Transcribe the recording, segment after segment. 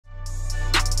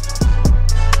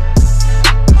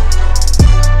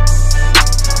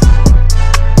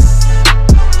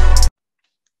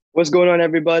What's going on,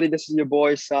 everybody? This is your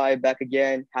boy Sai back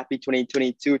again. Happy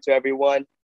 2022 to everyone.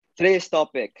 Today's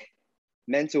topic,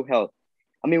 mental health.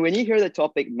 I mean, when you hear the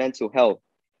topic mental health,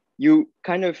 you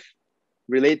kind of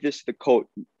relate this to the quote,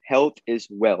 health is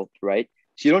wealth, right?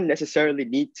 So you don't necessarily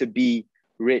need to be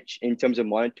rich in terms of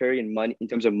monetary and money in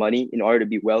terms of money in order to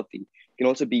be wealthy. You can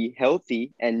also be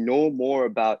healthy and know more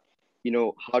about,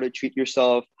 how to treat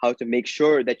yourself, how to make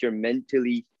sure that you're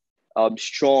mentally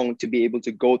strong to be able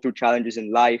to go through challenges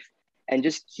in life and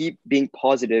just keep being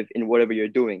positive in whatever you're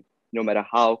doing, no matter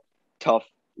how tough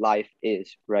life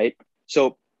is, right?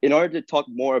 So, in order to talk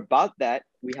more about that,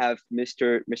 we have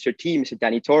Mr.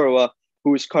 Danny Tauroa,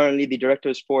 who is currently the director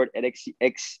of sport at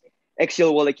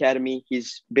XL World Academy.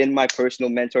 He's been my personal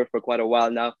mentor for quite a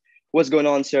while now. What's going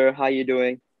on, sir? How are you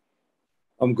doing?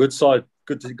 I'm good, side.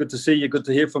 Good to see you. Good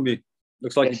to hear from you.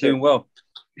 Looks like Yes, you're sir. doing well.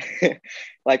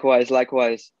 Likewise.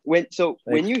 When Thanks.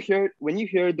 you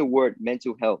hear the word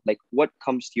mental health, like what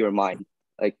comes to your mind?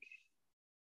 Like,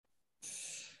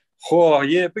 Oh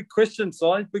yeah, big question,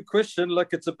 side. Big question.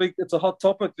 Look, it's a hot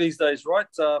topic these days, right?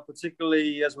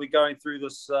 Particularly as we're going through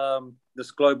this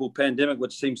global pandemic,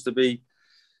 which seems to be,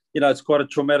 it's quite a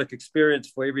traumatic experience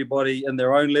for everybody in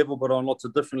their own level, but on lots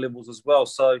of different levels as well.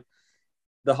 So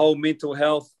the whole mental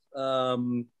health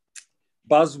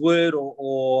buzzword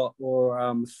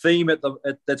or theme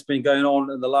that's been going on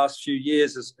in the last few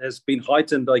years has been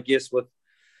heightened, I guess, with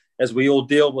as we all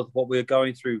deal with what we're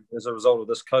going through as a result of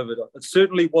this COVID. It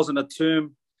certainly wasn't a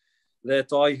term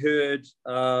that I heard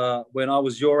when I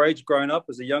was your age growing up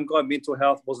as a young guy. Mental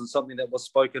health wasn't something that was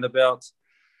spoken about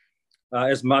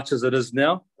as much as it is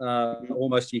now.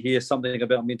 Almost you hear something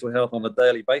about mental health on a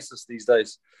daily basis these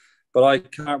days. But I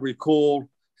can't recall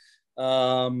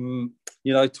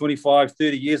 25,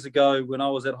 30 years ago when I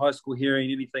was at high school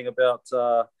hearing anything about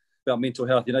mental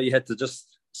health. You had to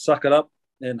just suck it up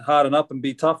and harden up and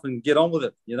be tough and get on with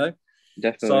it.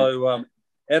 definitely. So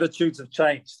attitudes have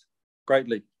changed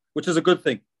greatly, which is a good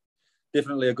thing.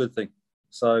 Definitely a good thing.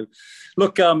 So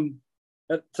look, to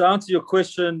answer your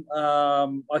question,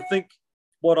 I think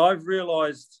what I've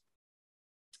realized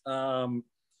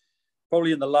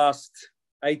probably in the last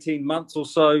 18 months or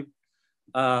so,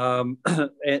 and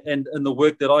in the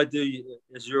work that I do,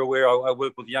 as you're aware, I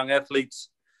work with young athletes.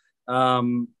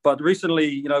 But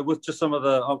recently, with just I'm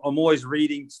always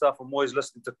reading stuff. I'm always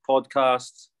listening to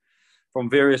podcasts from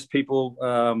various people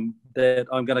that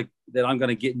I'm gonna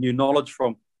get new knowledge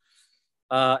from.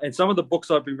 And some of the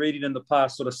books I've been reading in the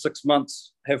past sort of 6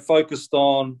 months have focused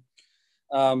on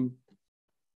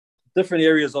different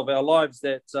areas of our lives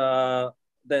that are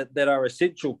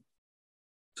essential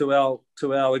to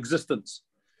our existence,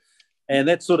 and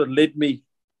that sort of led me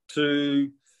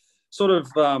to sort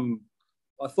of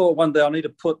I thought one day I need to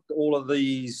put all of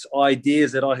these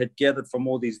ideas that I had gathered from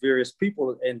all these various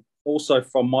people and also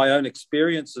from my own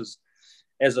experiences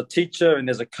as a teacher and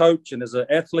as a coach and as an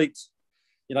athlete,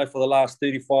 for the last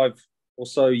 35 or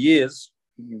so years.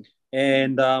 Mhm.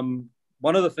 And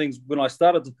one of the things when I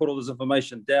started to put all this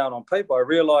information down on paper, I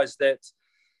realized that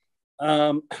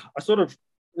I sort of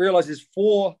realized there's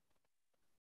four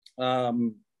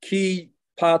key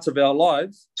parts of our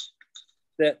lives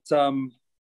that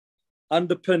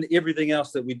underpin everything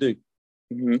else that we do.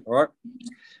 Mm-hmm. All right.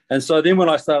 And so then when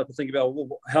I started to think about,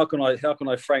 well, how can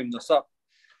I frame this up?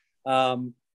 I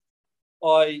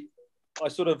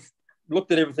sort of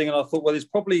looked at everything and I thought, well, there's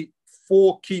probably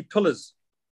four key pillars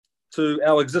to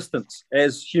our existence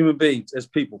as human beings, as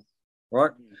people,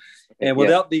 right? And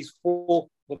without these four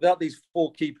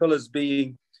key pillars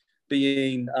being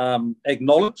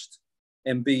acknowledged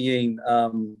and being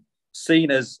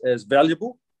seen as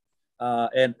valuable,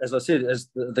 and as I said, as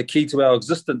the key to our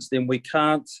existence, then we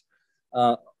can't,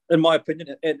 in my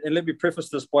opinion, and let me preface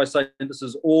this by saying this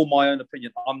is all my own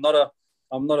opinion. I'm not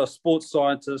a sports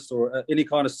scientist or any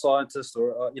kind of scientist,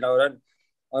 or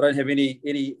I don't have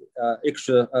any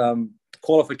extra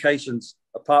qualifications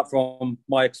apart from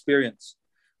my experience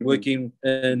working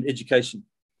in education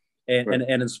and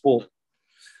in sport.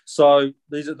 So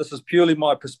this is purely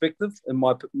my perspective and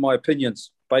my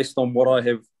opinions based on what I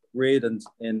have read and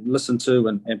listened to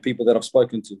and people that I've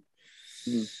spoken to.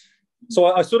 Mm. So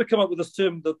I sort of come up with this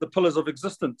term, the pillars of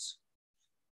existence.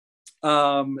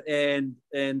 And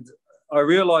I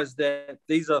realized that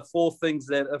these are four things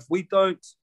that if we don't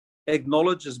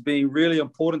acknowledge as being really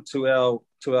important to our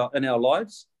in our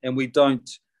lives, and we don't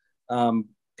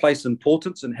place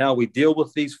importance in how we deal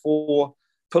with these four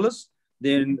pillars,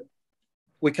 then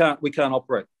we can't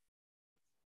operate,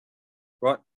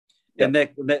 right? Yep. And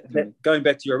that going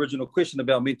back to your original question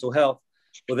about mental health,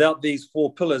 without these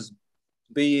four pillars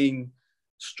being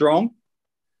strong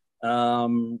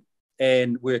and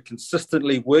and we're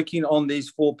consistently working on these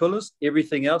 4 pillars,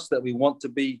 everything else that we want to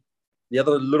be the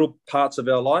other little parts of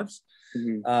our lives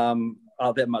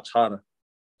are that much harder.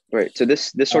 Right. So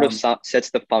this sort of sets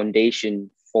the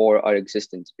foundation for our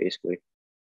existence, basically.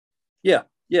 Yeah.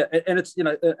 And it's,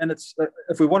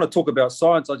 if we want to talk about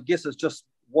science, I guess it's just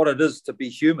what it is to be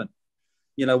human,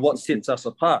 what sets us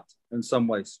apart in some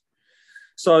ways.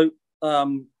 So,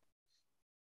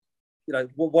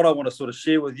 what I want to sort of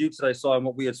share with you today, Simon,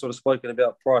 what we had sort of spoken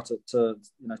about prior to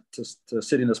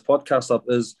setting this podcast up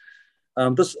is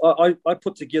I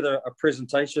put together a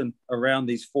presentation around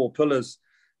these 4 pillars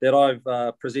that I've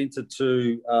presented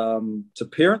to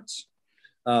parents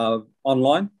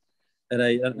online in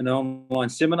an online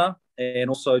seminar, and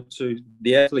also to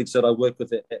the athletes that I work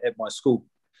with at my school.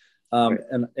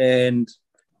 And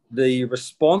the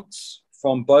response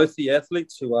from both the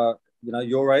athletes who are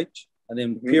your age and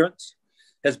then parents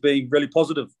has been really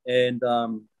positive, and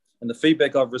the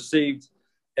feedback I've received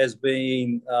has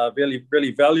been really,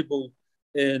 really valuable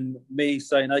in me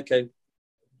saying, okay,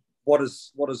 what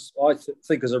is I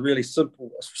think is a really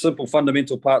simple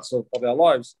fundamental parts of our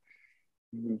lives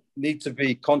need to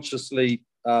be consciously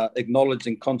acknowledged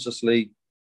and consciously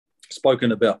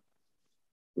spoken about.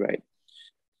 Right.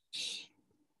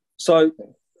 So,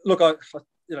 look,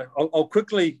 I'll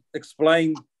quickly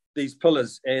explain these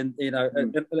pillars, and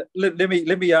and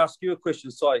let me ask you a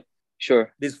question, Si.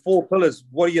 Sure. There's 4 pillars.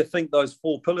 What do you think those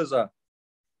 4 pillars are?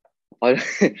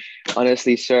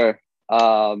 Honestly, sir,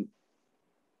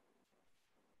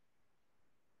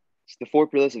 it's the 4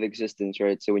 pillars of existence,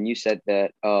 right? So when you said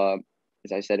that,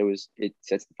 as I said, it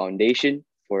sets the foundation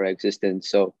for existence.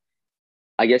 So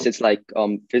I guess it's like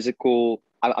physical.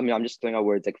 I mean, I'm just throwing out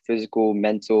words like physical,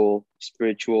 mental,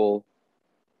 spiritual.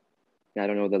 I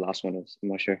don't know what the last one is. I'm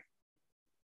not sure.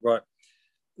 Right.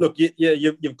 Look,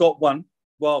 you've got one.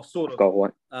 Well, sort of. I've got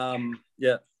one.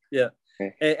 Yeah.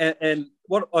 Okay. And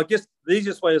what I guess the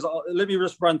easiest way is, let me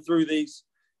just run through these,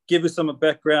 give you some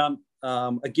background.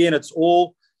 Again, it's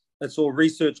all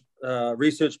research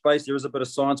based. There is a bit of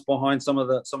science behind some of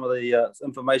the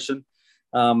information,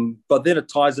 but then it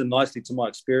ties in nicely to my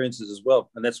experiences as well,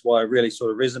 and that's why it really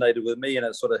sort of resonated with me, and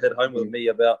it sort of hit home with me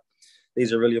about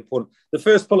these are really important. The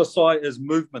first pillar, Si, is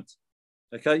movement.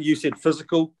 Okay, you said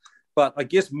physical, but I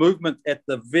guess movement at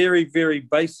the very, very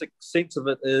basic sense of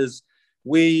it is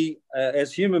we,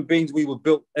 as human beings, we were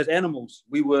built as animals.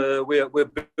 We're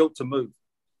built to move,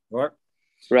 right?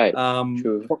 Right.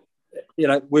 True.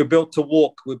 We're built to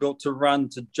walk. We're built to run,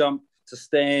 to jump, to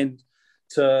stand,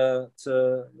 to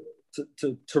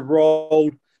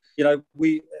roll.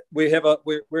 We have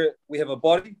a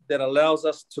body that allows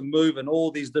us to move in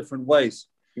all these different ways.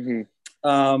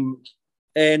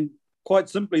 And quite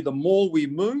simply, the more we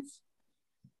move,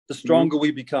 the stronger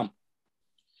we become.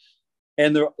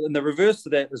 And the reverse to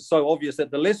that is so obvious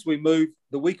that the less we move,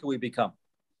 the weaker we become.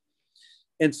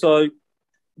 And so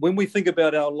when we think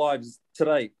about our lives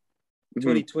today,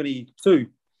 2022,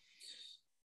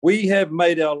 we have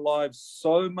made our lives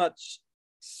so much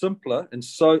simpler and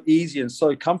so easy and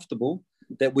so comfortable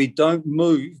that we don't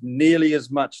move nearly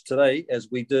as much today as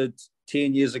we did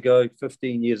 10 years ago,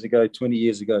 15 years ago, 20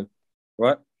 years ago,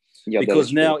 right? Yeah,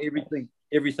 because now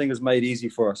everything is made easy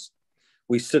for us.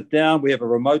 We sit down, we have a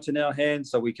remote in our hand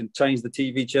so we can change the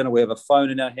TV channel. We have a phone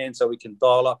in our hand so we can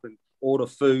dial up and order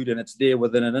food, and it's there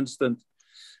within an instant.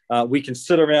 We can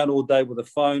sit around all day with a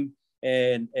phone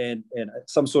and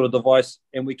some sort of device,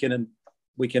 and we can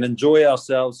enjoy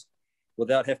ourselves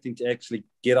without having to actually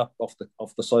get up off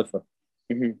the sofa,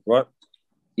 right?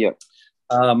 Yeah.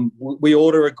 We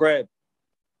order a Grab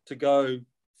to go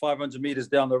 500 meters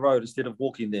down the road instead of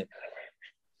walking there,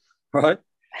 right?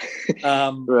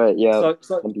 Right. Yeah. So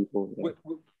some people,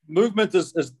 movement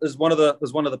is one of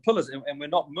the pillars, and we're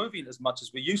not moving as much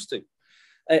as we used to.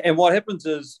 And what happens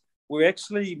is we're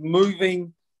actually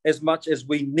moving as much as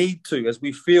we need to, as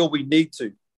we feel we need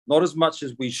to, not as much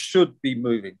as we should be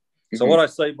moving. So what I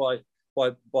say by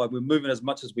we're moving as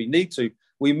much as we need to,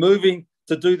 we're moving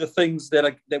to do the things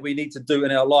that we need to do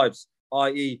in our lives,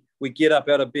 i.e. we get up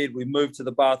out of bed, we move to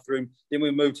the bathroom, then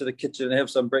we move to the kitchen and have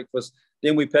some breakfast,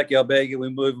 then we pack our bag and we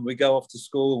move and we go off to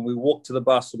school, and we walk to the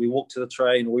bus, or we walk to the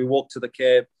train, or we walk to the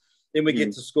cab, then we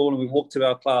get to school and we walk to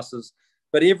our classes.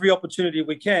 But every opportunity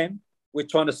we can, we're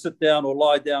trying to sit down or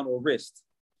lie down or rest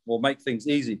or make things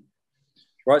easy,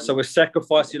 right? So we're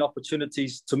sacrificing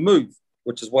opportunities to move,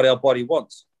 which is what our body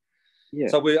wants. Yeah.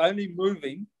 So we're only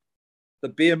moving the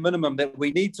bare minimum that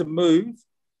we need to move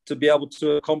to be able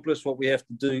to accomplish what we have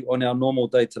to do on our normal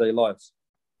day-to-day lives.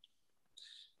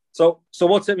 So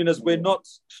what's happening is we're not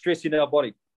stressing our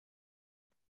body.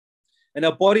 And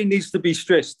our body needs to be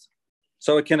stressed.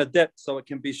 so it can adapt, so it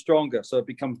can be stronger, so it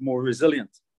becomes more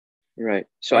resilient. Right.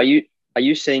 So Right? are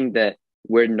you saying that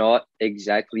we're not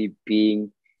exactly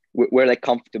being we're like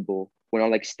comfortable. We're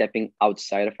not like stepping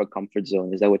outside of our comfort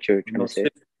zone. Is that what you're I'm trying to not say?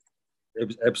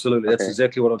 absolutely. That's Okay.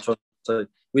 exactly what I'm trying to say.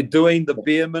 We're doing the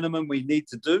bare minimum we need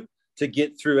to do to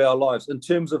get through our lives in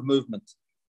terms of movement.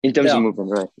 In terms of Now, movement,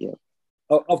 right? Yeah.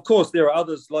 of course, there are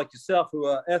others like yourself who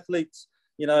are athletes,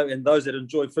 and those that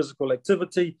enjoy physical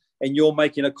activity, and you're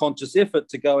making a conscious effort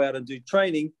to go out and do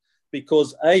training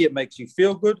because A, it makes you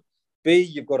feel good, B,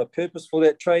 you've got a purpose for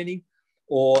that training,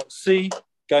 or C,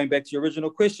 going back to your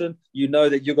original question, you know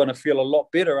that you're going to feel a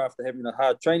lot better after having a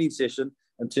hard training session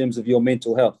in terms of your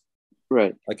mental health.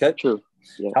 Right. Okay. True.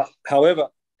 Yeah. However,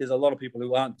 there's a lot of people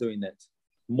who aren't doing that,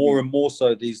 more and more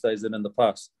so these days than in the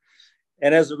past.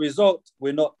 And as a result,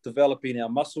 we're not developing our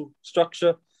muscle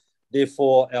structure.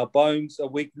 Therefore, our bones are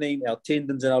weakening, our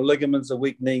tendons and our ligaments are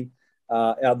weakening,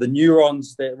 the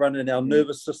neurons that run in our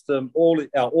nervous system, all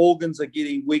our organs are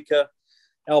getting weaker.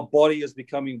 Our body is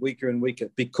becoming weaker and weaker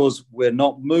because we're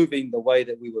not moving the way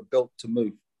that we were built to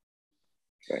move.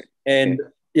 Right. And,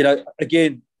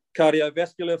 again,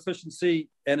 cardiovascular efficiency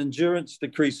and endurance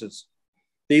decreases.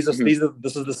 This is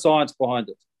the science behind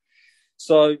it.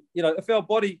 So,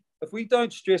 if we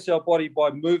don't stress our body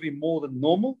by moving more than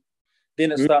normal,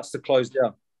 then it starts to close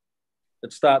down.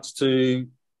 It starts to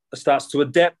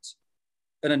adapt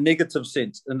in a negative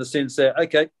sense, in the sense that,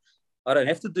 okay, I don't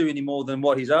have to do any more than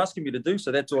what he's asking me to do,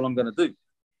 so that's all I'm going to do.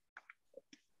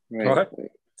 Right. All right?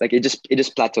 It's like it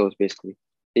just plateaus basically.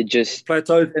 It just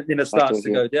plateaus and then it starts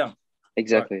to go down.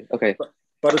 Exactly. Right. Okay.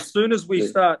 But as soon as we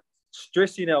start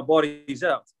stressing our bodies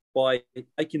out by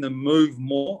making them move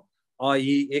more,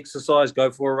 i.e., exercise,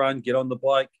 go for a run, get on the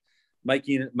bike,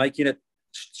 making it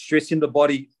stressing the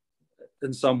body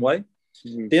in some way,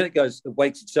 then it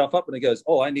wakes itself up and it goes,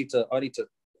 oh, I need to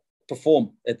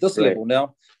perform at this level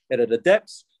now, and it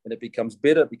adapts and it becomes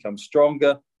better, becomes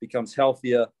stronger, becomes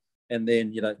healthier, and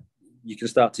then you can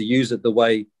start to use it the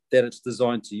way that it's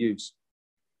designed to use.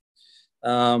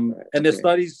 And the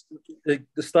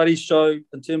studies show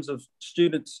in terms of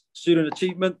student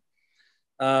achievement,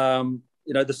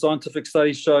 the scientific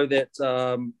studies show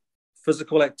that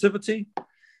physical activity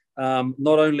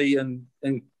not only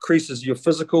increases your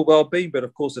physical well-being, but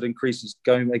of course it increases,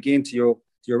 going again to your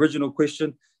original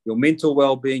question, your mental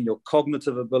well-being, your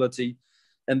cognitive ability,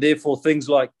 and therefore things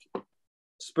like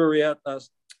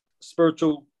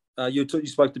spiritual. You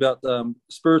spoke about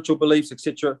spiritual beliefs,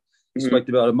 etc. You spoke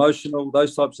about emotional,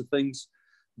 those types of things.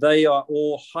 They are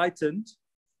all heightened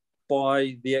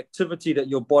by the activity that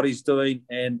your body's doing,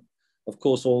 and of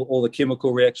course all the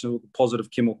chemical reactions, the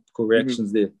positive chemical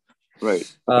reactions there. Right.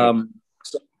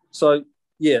 So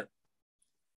yeah.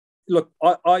 Look,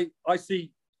 I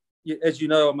see, as you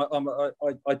know,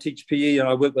 I teach PE and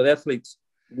I work with athletes,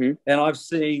 and I've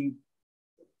seen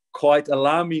quite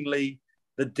alarmingly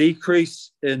the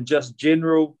decrease in just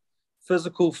general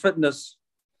physical fitness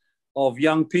of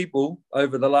young people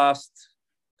over the last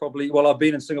I've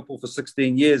been in Singapore for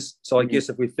 16 years. So I guess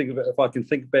if I can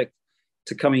think back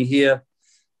to coming here,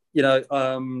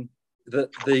 the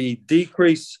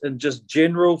decrease in just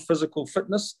general physical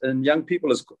fitness in young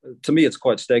people is, to me, it's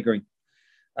quite staggering.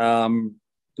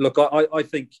 Look, I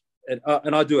think,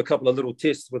 and I do a couple of little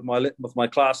tests with my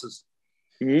classes,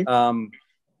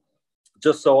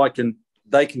 just so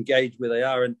they can gauge where they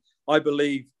are. And I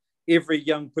believe every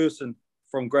young person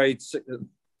from grade 6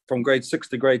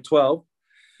 to grade 12.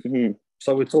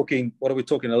 So we're talking, what are we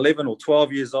talking, 11 or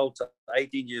 12 years old to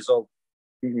 18 years old,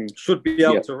 should be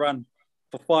able to run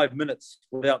for 5 minutes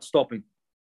without stopping,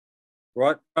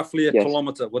 right? Roughly a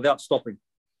kilometer without stopping,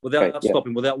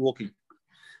 without walking.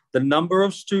 The number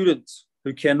of students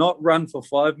who cannot run for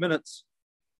 5 minutes,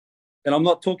 and I'm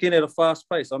not talking at a fast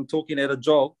pace, I'm talking at a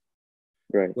jog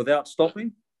without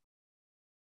stopping,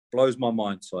 blows my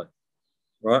mind,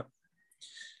 right?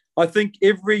 I think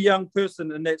every young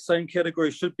person in that same category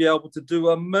should be able to do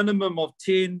a minimum of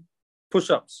 10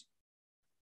 push-ups,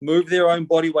 move their own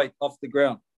body weight off the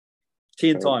ground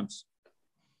 10 times.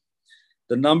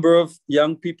 The number of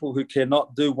young people who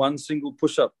cannot do one single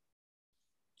push-up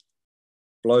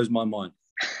blows my mind.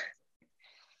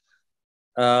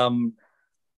 And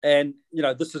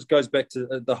this goes back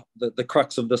to the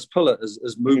crux of this pillar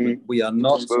is movement. We are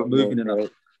not moving enough.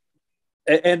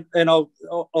 And I'll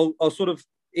sort of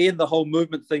end the whole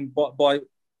movement thing by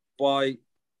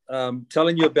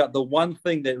telling you about the one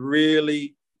thing that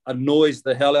really annoys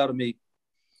the hell out of me,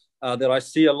 that I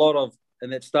see a lot of,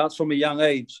 and that starts from a young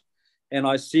age, and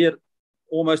I see it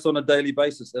almost on a daily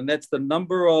basis, and that's the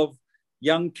number of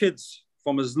young kids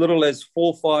from as little as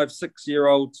 4, 5, 6 year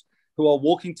olds who are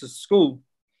walking to school,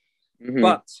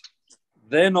 but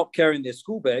they're not carrying their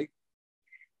school bag.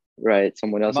 Right.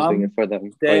 Someone else is doing it for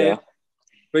them. Dad,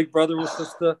 big brother or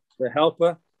sister, the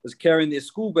helper is carrying their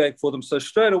school bag for them. So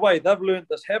straight away, they've learned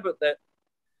this habit that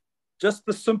just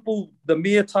the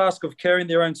mere task of carrying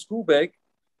their own school bag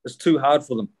is too hard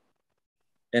for them.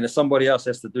 And if somebody else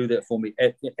has to do that for me.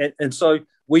 And so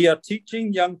we are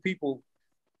teaching young people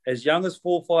as young as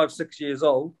 4, 5, 6 years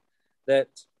old that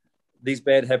these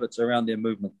bad habits around their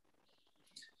movement.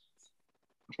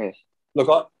 Okay.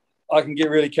 Look, I can get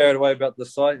really carried away about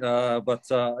this site,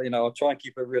 but I'll try and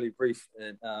keep it really brief.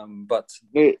 But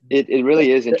it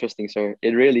really is interesting, sir.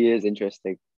 It really is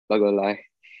interesting. Not gonna lie.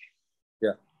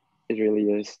 Yeah, it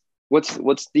really is. What's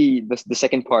the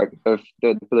second part of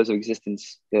the pillars of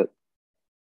existence?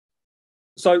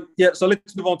 So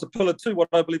let's move on to pillar 2. What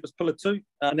I believe is pillar 2,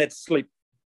 and that's sleep.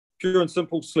 Pure and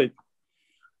simple sleep.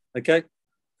 Okay.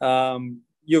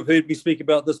 You've heard me speak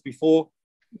about this before.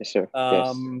 Yes, sir.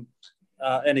 Yes.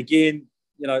 And again,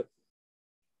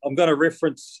 I'm going to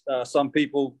reference some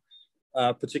people,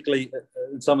 particularly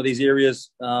in some of these areas.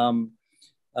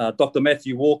 Dr.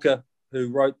 Matthew Walker, who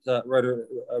wrote a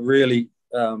really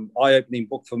eye-opening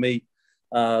book for me,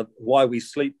 Why We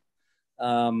Sleep.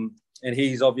 And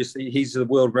he's a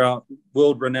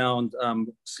world-renowned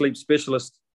sleep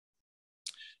specialist.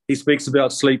 He speaks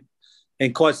about sleep,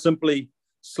 and quite simply,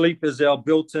 sleep is our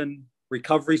built-in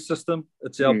recovery system.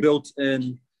 It's our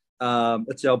built-in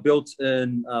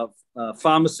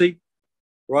pharmacy,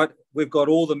 right? We've got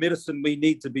all the medicine we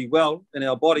need to be well in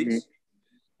our bodies,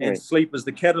 and sleep is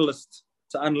the catalyst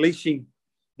to unleashing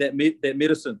that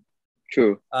medicine.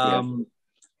 True.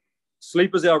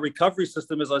 Sleep is our recovery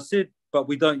system, as I said, but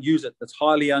we don't use it. It's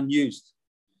highly unused.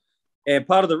 And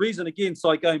part of the reason, again,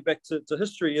 so going back to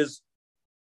history, is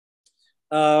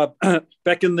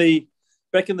back in the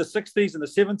 60s and the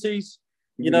 70s,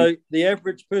 the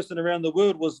average person around the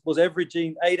world was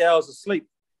averaging 8 hours of sleep,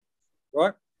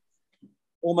 right?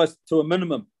 Almost to a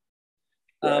minimum.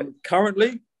 Right.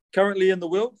 Currently in the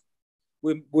world,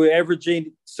 we're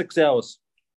averaging 6 hours.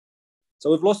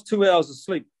 So we've lost 2 hours of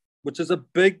sleep, which is a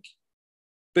big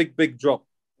drop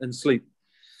in sleep.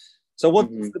 So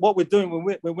what we're doing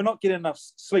when we're not getting enough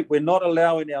sleep, we're not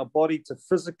allowing our body to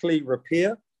physically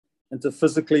repair and to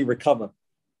physically recover.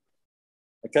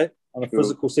 Okay, on a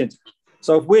physical sense.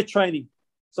 So if we're training,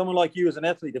 someone like you as an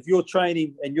athlete, if you're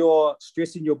training and you're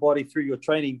stressing your body through your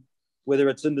training, whether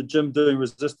it's in the gym doing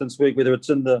resistance work, whether it's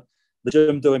in the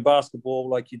gym doing basketball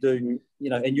like you do,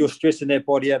 and you're stressing that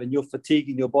body out and you're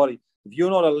fatiguing your body, if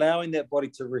you're not allowing that body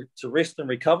to rest and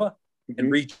recover and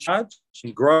recharge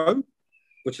and grow,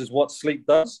 which is what sleep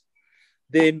does,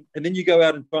 and then you go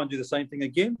out and try and do the same thing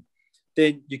again,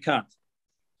 then you can't.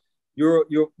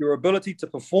 Your ability to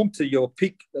perform to your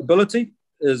peak ability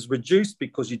is reduced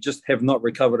because you just have not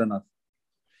recovered enough.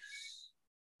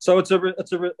 So it's a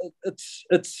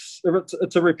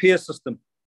repair system.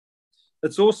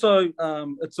 It's also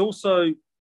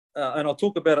and I'll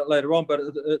talk about it later on, but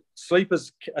sleep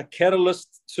is a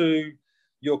catalyst to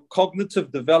your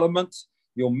cognitive development,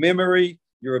 your memory,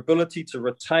 your ability to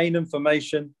retain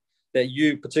information that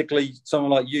you, particularly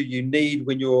someone like you need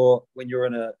when you're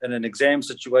in an exam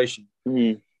situation.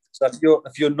 So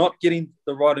if you're not getting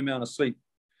the right amount of sleep,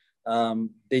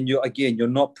 then you're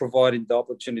not providing the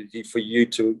opportunity for you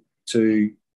to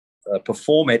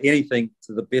perform at anything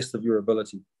to the best of your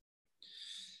ability.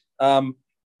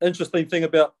 Interesting thing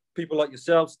about people like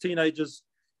yourselves, teenagers,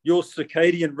 your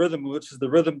circadian rhythm, which is the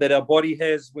rhythm that our body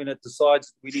has when it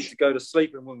decides we need to go to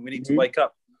sleep and when we need to wake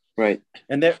up. Right.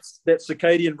 And that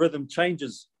circadian rhythm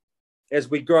changes as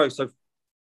we grow. So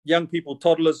young people,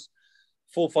 toddlers,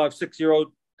 4, 5,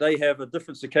 6-year-old, they have a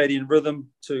different circadian rhythm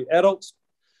to adults.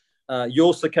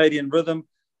 Your circadian rhythm,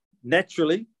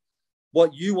 naturally,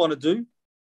 what you want to do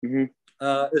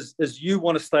is you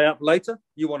want to stay up later.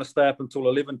 You want to stay up until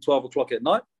 11, 12 o'clock at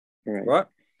night, right?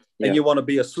 And you want to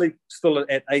be asleep still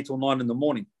at 8 or 9 in the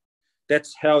morning.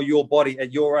 That's how your body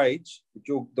at your age,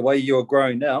 the way you're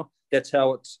growing now, that's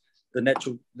how it's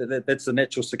that's the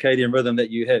natural circadian rhythm that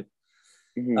you have.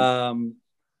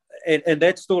 And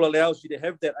that still allows you to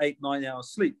have that 8, 9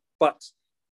 hours sleep. But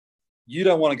you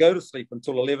don't want to go to sleep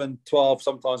until 11, 12,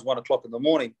 sometimes 1 o'clock in the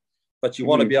morning, but you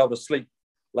want to be able to sleep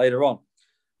later on.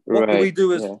 What do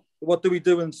we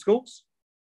do in schools?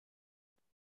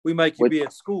 We make you be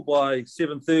at school by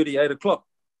 7:30, 8 o'clock.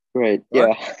 Right.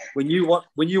 Yeah. When you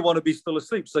want to be still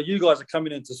asleep. So you guys are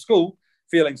coming into school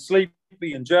feeling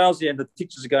sleepy and drowsy, and the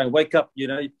teachers are going, "Wake up!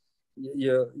 You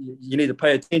need to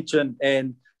pay attention."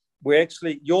 And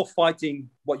you're fighting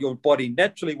what your body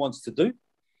naturally wants to do,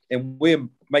 and we're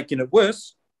making it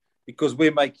worse because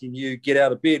we're making you get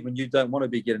out of bed when you don't want to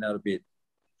be getting out of bed,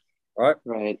 right?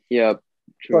 Right. Yeah.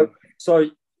 True. So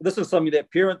this is something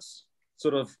that parents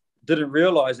sort of didn't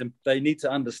realize, and they need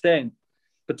to understand,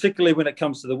 particularly when it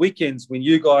comes to the weekends, when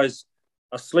you guys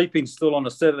are sleeping still on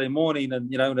a Saturday morning,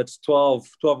 and and it's 12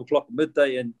 o'clock at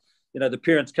midday, and the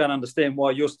parents can't understand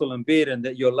why you're still in bed and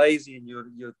that you're lazy and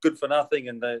you're good for nothing,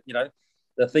 and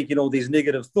they're thinking all these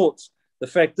negative thoughts. The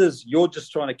fact is, you're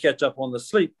just trying to catch up on the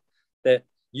sleep that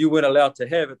you weren't allowed to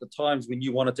have at the times when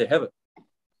you wanted to have it.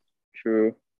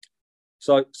 True.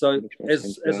 So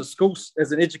as a school,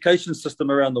 as an education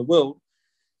system around the world,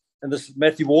 and this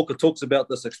Matthew Walker talks about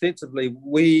this extensively,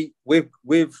 we've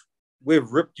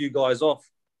ripped you guys off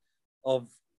of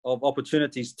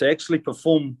opportunities to actually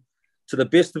perform to the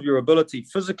best of your ability,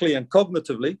 physically and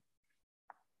cognitively,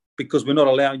 because we're not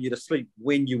allowing you to sleep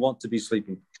when you want to be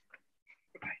sleeping.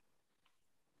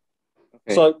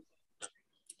 Okay. So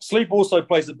sleep also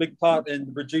plays a big part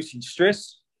in reducing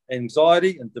stress,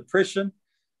 anxiety, and depression,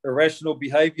 irrational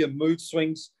behavior, mood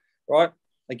swings, right?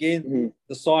 Again,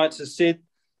 the science has said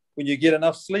when you get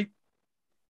enough sleep,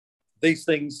 these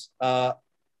things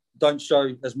don't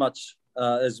show as much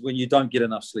as when you don't get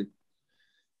enough sleep.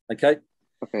 Okay?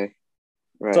 Okay.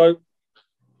 Right. So,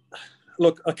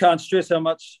 look, I can't stress how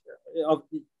much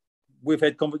we've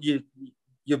had.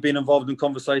 You've been involved in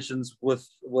conversations with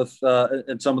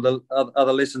in some of the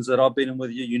other lessons that I've been in with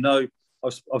you.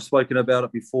 I've spoken about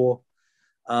it before.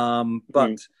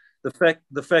 But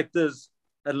the fact is,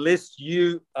 unless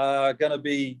you are going to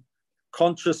be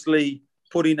consciously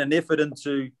putting an effort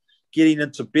into getting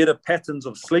into better patterns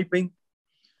of sleeping,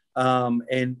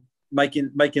 and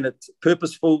making it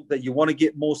purposeful that you want to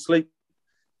get more sleep,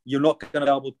 you're not going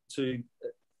to be able to.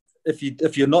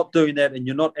 If you're not doing that and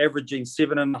you're not averaging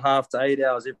 7.5 to 8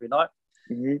 hours every night,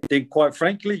 then quite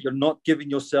frankly, you're not giving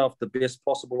yourself the best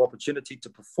possible opportunity to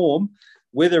perform,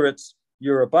 whether it's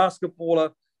you're a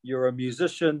basketballer, you're a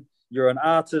musician, you're an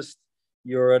artist,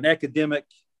 you're an academic,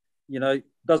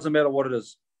 doesn't matter what it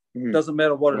is. Doesn't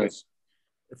matter what it is.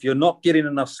 If you're not getting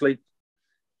enough sleep,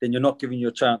 then you're not giving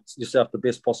yourself the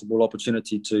best possible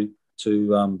opportunity to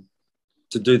do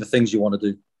the things you want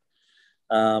to do.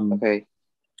 Okay.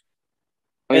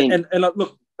 And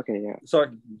look. Okay. Yeah. Sorry.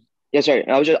 Yeah. Sorry.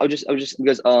 I was just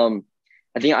because I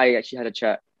think I actually had a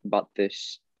chat about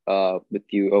this with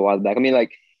you a while back. I mean,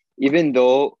 like, even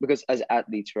though, because as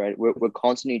athletes, right, we're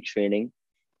constantly training,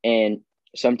 and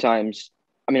sometimes,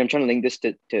 I mean, I'm trying to link this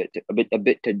to a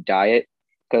bit to diet,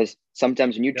 because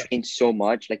sometimes when you train so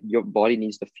much, like, your body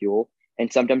needs the fuel, and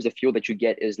sometimes the fuel that you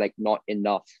get is like not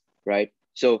enough, right?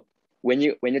 So when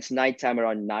it's nighttime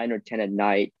around 9 or 10 at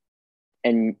night,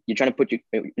 and you're trying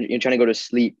to go to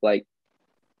sleep, like,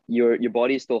 your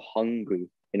body is still hungry.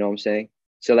 You know what I'm saying?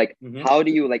 So, like, how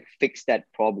do you, like, fix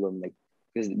that problem? Like,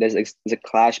 because there's a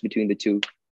clash between the two.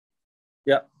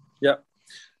 Yeah.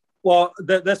 Well,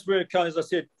 that's where it comes. As I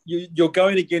said, you're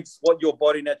going against what your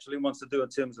body naturally wants to do in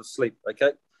terms of sleep.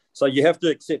 Okay, so you have to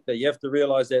accept that. You have to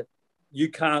realize that you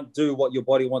can't do what your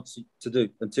body wants you to do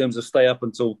in terms of stay up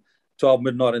until 12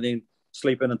 midnight and then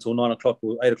sleep in until 9 o'clock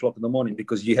or 8 o'clock in the morning,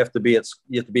 because you have to be out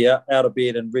of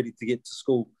bed and ready to get to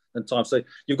school in time. So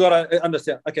you've got to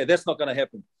understand, okay, that's not going to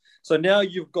happen. So now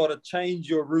you've got to change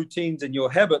your routines and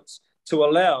your habits to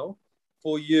allow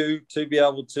for you to be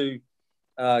able to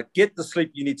get the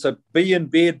sleep you need. So be in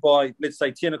bed by, let's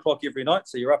say, 10 o'clock every night.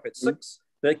 So you're up at 6.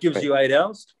 That gives you 8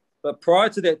 hours. But prior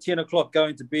to that 10 o'clock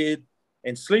going to bed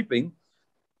and sleeping,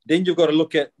 then you've got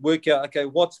to work out, okay,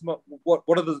 what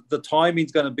are the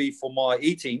timings going to be for my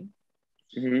eating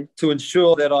to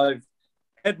ensure that I've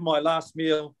had my last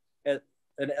meal at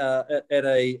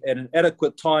an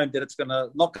adequate time, that it's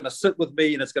not going to sit with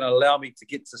me, and it's going to allow me to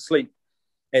get to sleep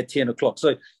at 10 o'clock.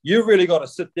 So you've really got to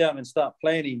sit down and start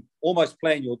almost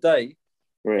plan your day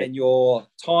and your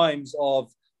times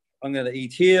of, I'm going to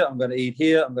eat here, I'm going to eat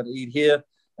here, I'm going to eat here,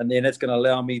 and then that's going to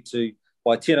allow me to,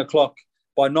 by 10 o'clock,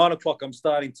 by 9 o'clock, I'm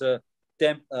starting to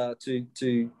dampen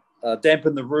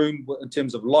the room in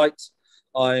terms of light.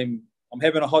 I'm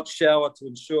having a hot shower to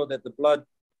ensure that the blood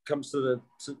comes to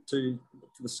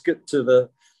the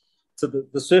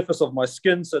surface of my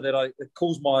skin, so that it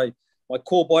cools my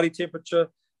core body temperature.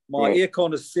 My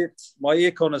aircon is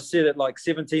set at like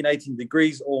 17, 18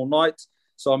 degrees all night,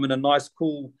 so I'm in a nice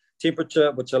cool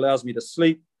temperature, which allows me to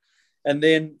sleep. And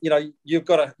then you've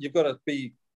got to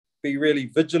be really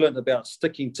vigilant about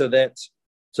sticking to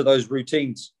those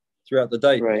routines throughout the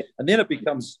day. Right. And then it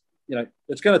becomes,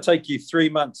 it's going to take you 3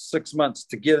 months, 6 months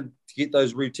to get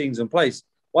those routines in place.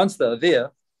 Once they're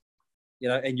there,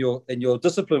 and you're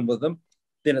disciplined with them,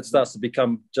 then it starts to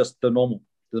become just the normal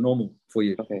for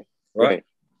you. Okay. Right.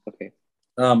 Okay.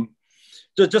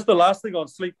 just the last thing on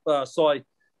sleep, Si,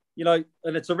 and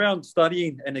it's around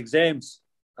studying and exams.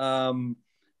 And,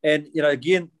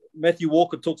 again, Matthew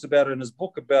Walker talks about it in his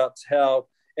book about how,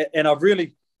 and I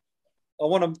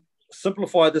want to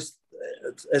simplify this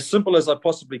as simple as I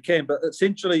possibly can, but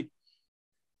essentially,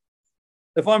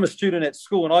 if I'm a student at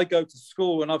school and I go to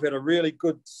school and I've had a really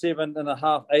good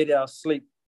 7.5, 8 hours sleep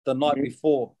the night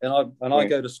before, and I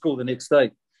go to school the next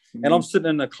day, and I'm sitting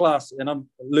in a class and I'm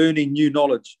learning new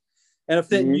knowledge. And if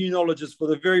that new knowledge is for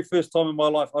the very first time in my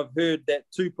life, I've heard that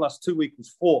 2 + 2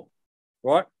 = 4,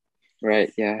 right?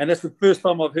 Right, yeah. And that's the first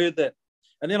time I've heard that.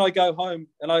 And then I go home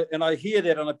and I hear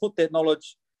that and I put that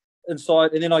knowledge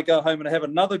inside, and then I go home and I have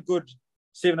another good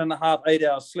 7.5, 8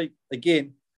 hours sleep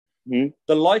again.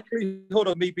 The likelihood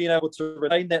of me being able to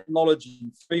retain that knowledge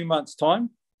in 3 months' time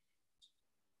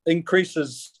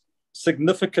increases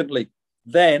significantly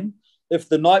than if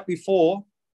the night before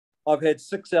I've had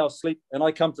 6 hours sleep and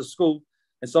I come to school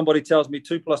and somebody tells me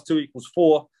 2 + 2 =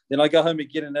 4, then I go home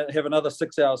again and have another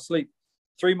 6 hours sleep.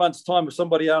 3 months' time, if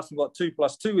somebody asks me what 2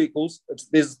 + 2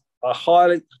 =, there's a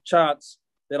high chance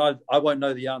that I won't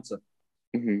know the answer.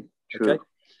 True.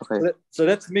 Okay. So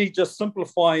that's me just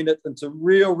simplifying it into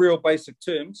real basic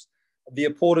terms. The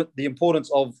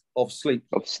importance of sleep.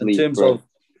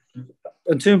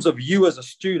 In terms of you as a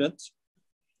student,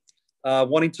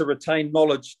 wanting to retain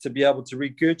knowledge to be able to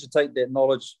regurgitate that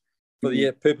knowledge for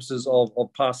the purposes of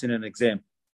passing an exam.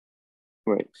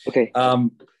 Right. Okay.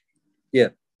 Yeah.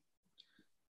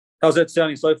 How's that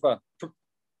sounding so far?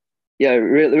 Yeah,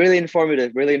 really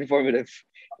informative. Really informative.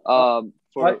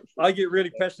 I get really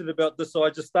passionate about this, so I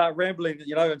just start rambling,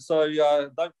 and so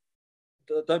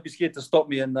don't be scared to stop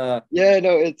me. And yeah,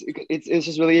 no, it's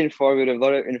just really informative, a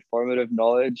lot of informative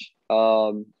knowledge.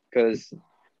 Because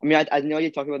I know you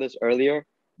talked about this earlier,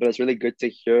 but it's really good to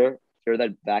hear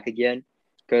that back again.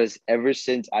 Because ever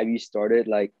since IB started,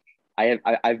 like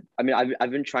I've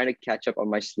been trying to catch up on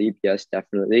my sleep, yes,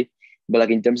 definitely. But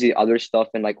like in terms of the other stuff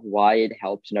and like why it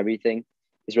helps and everything,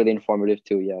 it's really informative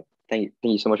too. Yeah. Thank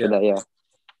you so much for that. Yeah.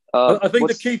 I think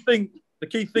the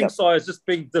key thing, Si, is just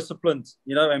being disciplined,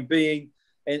 and being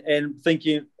and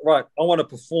thinking, right, I want to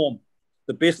perform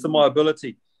the best of my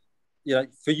ability.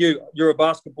 For you're a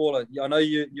basketballer. I know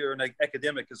you're an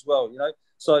academic as well.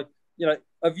 So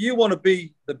if you want to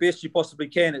be the best you possibly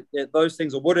can at those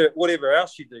things or whatever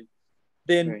else you do,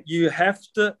 then you have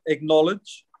to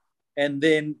acknowledge and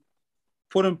then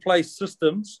put in place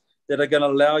systems that are going to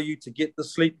allow you to get the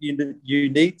sleep you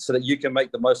need so that you can make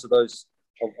the most of those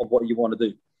of what you want to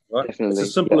do. Right? Definitely. It's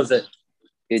as simple as that.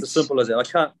 It's as simple as that.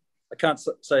 I can't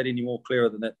say it any more clearer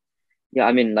than that. Yeah,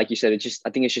 like you said, I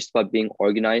think it's just about being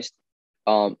organized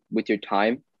with your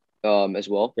time as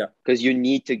well. Yeah. Because you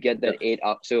need to get that 8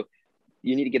 hours. So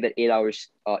you need to get that 8 hours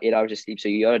of sleep. So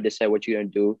you gotta decide what you're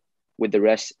gonna do with the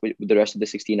rest of the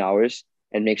 16 hours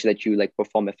and make sure that you like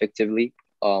perform effectively,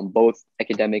 both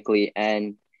academically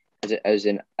and as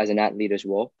an athlete as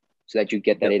well, so that you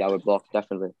get that 8 hour block.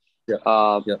 Definitely. Yeah.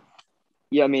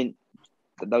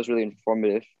 That was really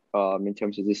informative in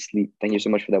terms of the sleep. Thank you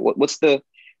so much for that. What's the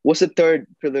third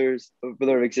pillar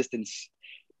of existence?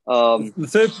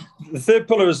 The third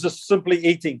pillar is just simply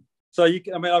eating. So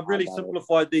I've really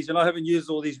simplified these, and I haven't used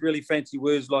all these really fancy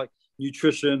words like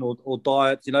nutrition or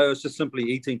diet. It's just simply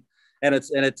eating, and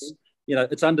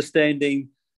it's understanding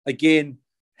again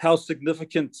how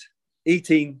significant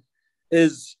eating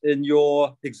is in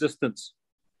your existence,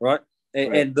 right?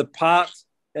 And the part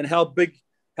and how big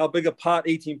a part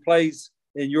eating plays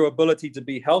in your ability to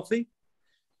be healthy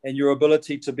and your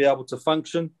ability to be able to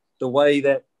function the way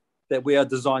that we are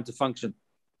designed to function.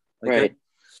 Okay.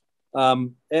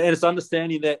 And it's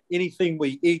understanding that anything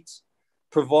we eat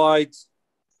provides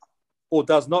or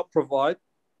does not provide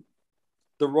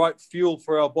the right fuel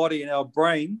for our body and our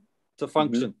brain to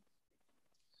function.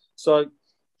 So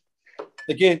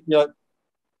again,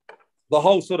 the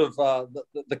whole sort of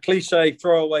the cliche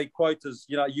throwaway quote is,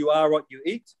 you are what you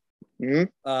eat. Is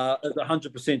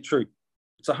 100% true.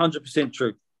 It's 100%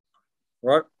 true,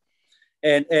 right?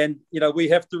 And we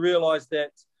have to realize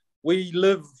that we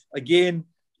live again.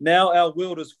 Now our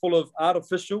world is full of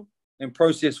artificial and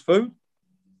processed food.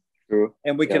 True.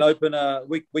 And we can open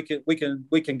we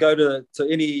can go to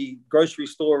any grocery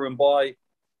store and buy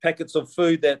packets of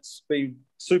food that's been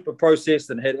super processed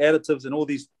and had additives and all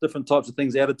these different types of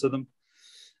things added to them.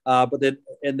 But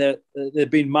they've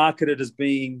been marketed as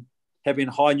having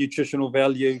high nutritional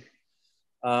value.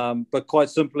 But quite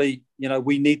simply,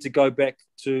 we need to go back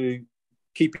to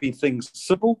keeping things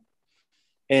simple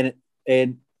and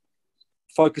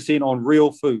focusing on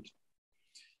real food.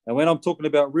 And when I'm talking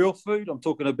about real food, I'm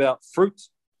talking about fruit,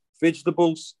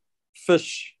 vegetables,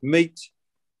 fish, meat,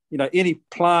 any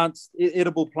plants,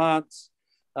 edible plants,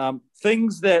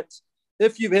 things that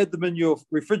if you've had them in your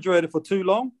refrigerator for too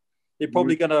long, they're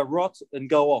probably going to rot and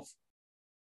go off,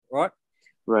 right?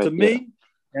 Right. To me,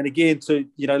 and again, to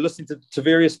listening to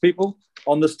various people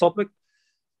on this topic,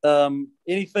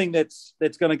 anything that's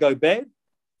going to go bad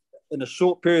in a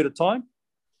short period of time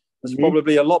is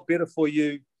probably a lot better for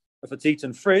you if it's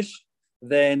eaten fresh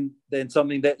than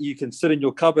something that you can sit in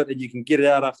your cupboard and you can get it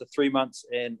out after 3 months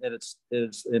and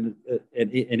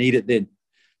eat it then.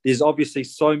 There's obviously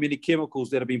so many chemicals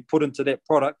that have been put into that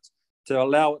product to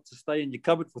allow it to stay in your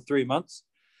cupboard for 3 months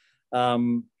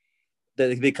that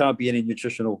there can't be any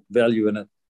nutritional value in it.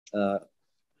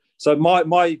 So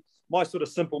my sort of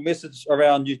simple message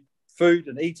around food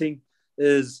and eating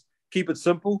is keep it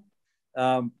simple,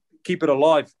 keep it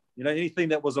alive. Anything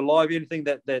that was alive, anything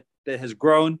that has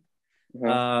grown,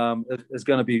 is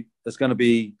going to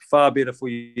be far better for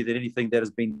you than anything that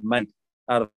has been made,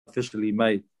 artificially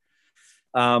made.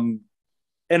 And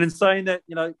in saying that,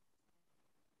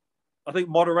 I think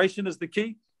moderation is the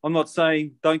key. I'm not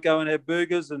saying don't go and have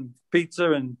burgers and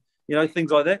pizza and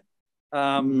things like that,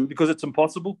 because it's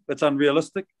impossible. It's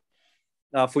unrealistic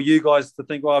for you guys to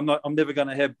think, well, I'm never going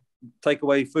to have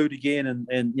takeaway food again,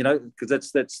 and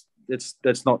because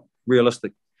that's not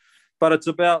realistic. But it's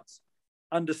about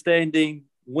understanding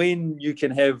when you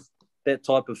can have that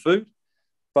type of food.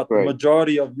 But the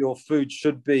majority of your food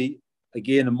should be,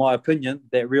 again, in my opinion,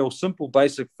 that real simple,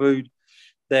 basic food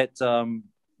that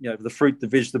the fruit, the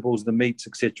vegetables, the meats,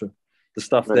 etc., the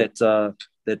stuff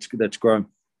that's grown.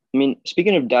 I mean,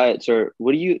 speaking of diets,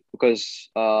 because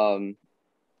I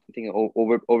think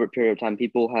over a period of time,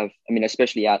 people have,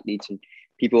 especially athletes and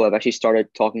people have actually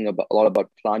started talking a lot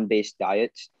about plant-based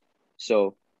diets.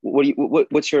 So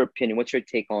what's your opinion? What's your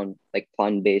take on like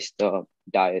plant-based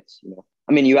diets? You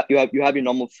have your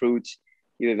normal fruits,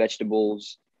 you have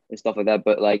vegetables and stuff like that,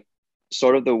 but like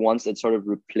sort of the ones that sort of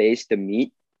replace the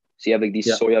meat. So you have like these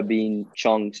soya bean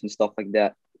chunks and stuff like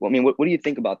that. What do you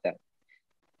think about that?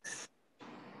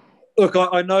 Look,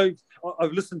 I know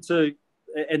I've listened to,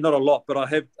 and not a lot, but I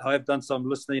have done some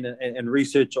listening and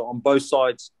research on both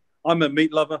sides. I'm a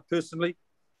meat lover personally.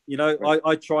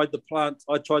 I tried the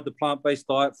plant-based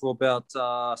diet for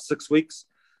about 6 weeks.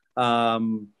 I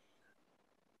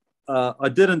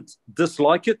didn't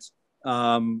dislike it.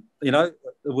 It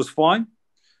was fine,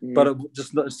 but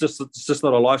it's just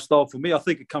not a lifestyle for me. I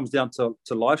think it comes down to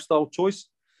lifestyle choice.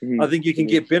 I think you can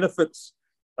get benefits.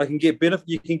 You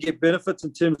can get benefits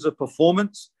in terms of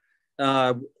performance,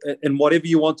 and whatever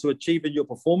you want to achieve in your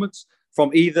performance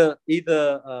from either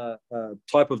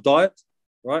type of diet,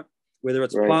 right? Whether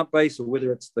it's plant-based or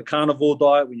whether it's the carnivore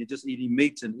diet where you're just eating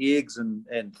meats and eggs and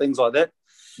things like that.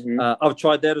 I've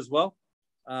tried that as well,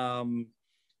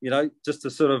 just to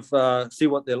sort of see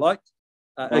what they're like.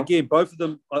 Again, both of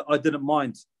them I didn't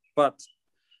mind. But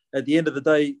at the end of the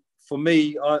day, for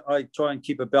me, I try and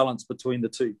keep a balance between the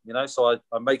two, so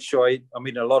I make sure I'm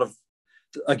eating a lot of,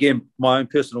 again, my own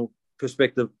personal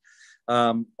perspective,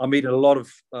 I'm eating a lot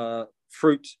of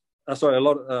fruit, a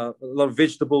lot of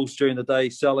vegetables during the day,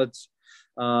 salads,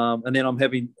 and then I'm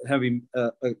having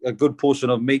a good portion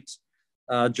of meat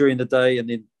during the day, and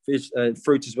then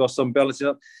fruit as well, some balancing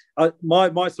up.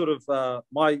 My sort of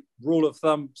my rule of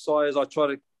thumb, Si, is I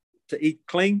try to eat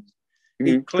clean,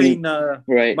 Monday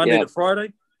to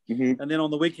Friday. And then on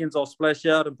the weekends I'll splash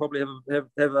out and probably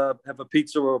have a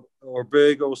pizza or a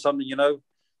burger or something,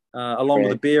 along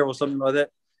with a beer or something like that,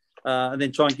 and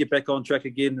then try and get back on track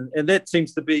again. And that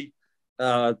seems to be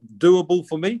doable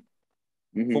for me,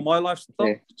 for my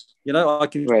lifestyle. I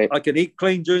can eat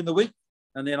clean during the week,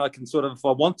 and then I can sort of,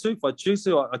 if I choose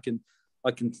to,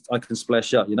 I can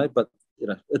splash out. But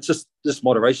it's just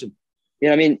moderation.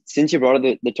 Yeah, since you brought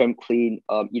up the term clean,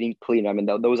 eating clean,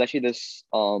 there was actually this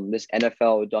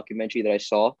NFL documentary that I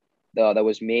saw that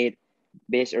was made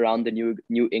based around the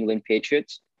New England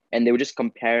Patriots, and they were just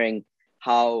comparing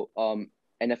how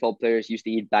NFL players used to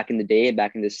eat back in the day,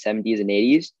 back in the 70s and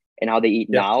 80s, and how they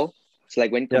eat now. So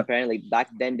like when comparing, like back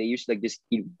then they used to like just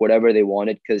eat whatever they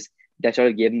wanted because that sort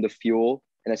of gave them the fuel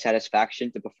and the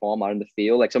satisfaction to perform out in the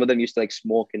field. Like some of them used to like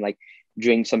smoke and like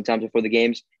drink sometimes before the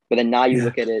games. But then now you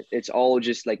look at it, it's all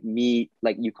just like meat.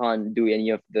 Like you can't do any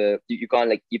of you can't,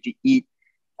 like, you have to eat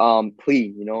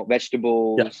clean,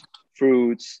 vegetables,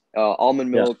 fruits,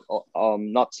 almond milk,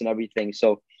 nuts and everything.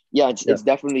 So it's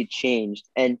definitely changed.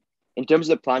 And in terms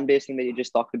of the plant-based thing that you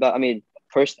just talked about,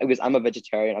 first, because I'm a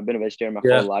vegetarian, I've been a vegetarian my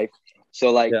whole life.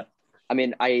 So like,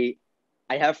 I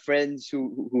have friends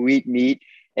who eat meat,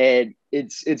 and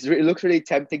it looks really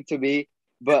tempting to me.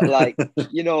 But like,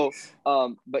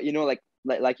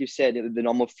 like you said, the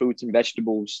normal fruits and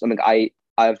vegetables.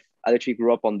 I literally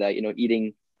grew up on that,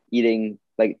 eating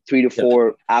like 3 to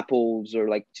 4 apples, or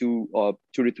like 2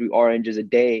 to 3 oranges a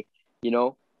day,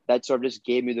 that sort of just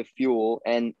gave me the fuel.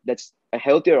 And that's a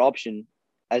healthier option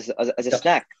as a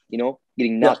snack, eating yeah,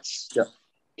 nuts, yeah,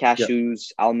 yeah,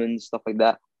 cashews, almonds, stuff like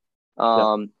that.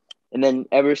 yeah, And then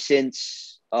ever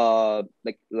since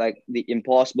like the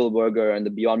Impossible Burger and the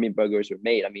Beyond Meat burgers were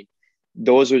made, I mean,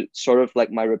 those were sort of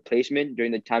like my replacement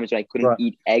during the times when I couldn't right,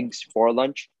 eat eggs for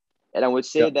lunch. And I would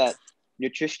yeah, say that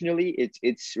nutritionally,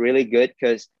 it's really good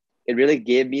because it really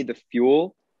gave me the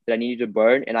fuel that I needed to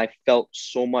burn, and I felt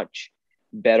so much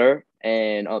better,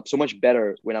 and so much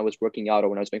better when I was working out or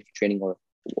when I was going for training or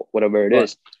whatever it right,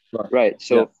 is. right, Right.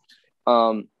 yeah,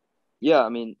 So, yeah, I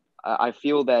mean, I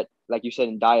feel that, like you said,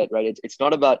 in diet, right? It's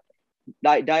not about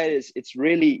diet is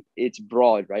it's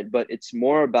broad, right? But it's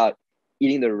more about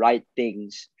eating the right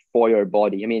things for your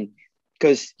body. I mean,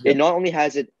 because yeah, it not only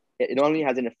has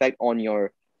an effect on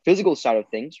your physical side of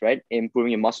things, right?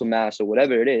 Improving your muscle mass or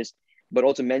whatever it is, but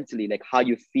also mentally, like how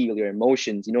you feel, your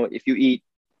emotions. If you eat,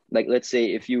 like, let's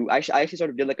say, if you I actually sort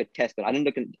of did like a test, but I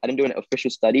didn't do an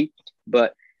official study,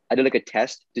 but I did like a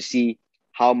test to see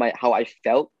how I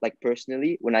felt like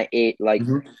personally when I ate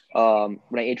mm-hmm.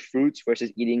 when I ate fruits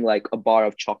versus eating like a bar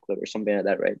of chocolate or something like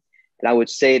that, right? And I would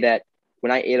say that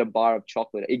when I ate a bar of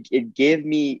chocolate,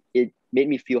 it made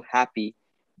me feel happy,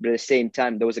 but at the same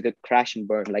time there was like a crash and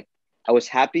burn. Like I was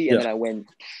happy and Yeah, then I went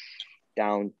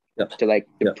down yeah, to like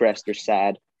yeah, depressed or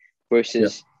sad, yeah.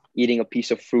 versus eating a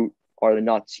piece of fruit or the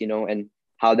nuts, and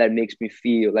how that makes me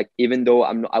feel. Like even though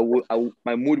I'm not,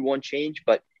 my mood won't change,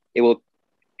 but it will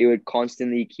it would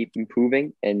constantly keep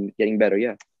improving and getting better.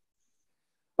 Yeah.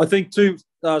 I think too,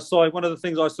 Si, one of the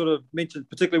things I sort of mentioned,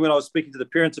 particularly when I was speaking to the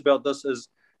parents about this, is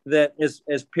that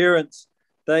as parents,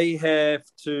 they have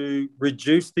to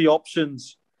reduce the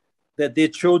options that their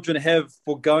children have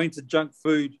for going to junk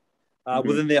food Mm-hmm.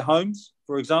 within their homes.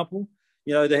 For example,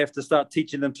 they have to start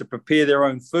teaching them to prepare their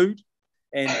own food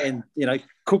and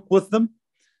cook with them.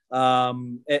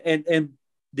 And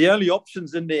the only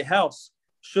options in their house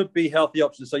should be healthy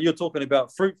options. So you're talking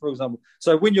about fruit, for example.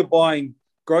 So when you're buying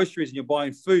groceries and you're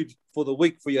buying food for the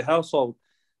week for your household,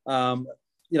 um,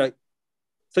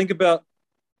 think about,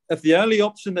 if the only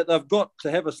option that they've got to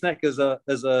have a snack is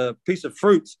a piece of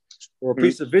fruit or a Mm-hmm.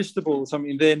 piece of vegetable or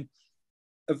something, then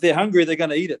if they're hungry, they're going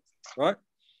to eat it, right?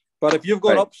 But if you've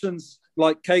got Right. options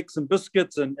like cakes and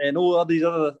biscuits and all of these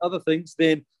other things,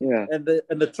 then Yeah. and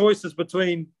the choice is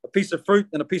between a piece of fruit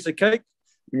and a piece of cake,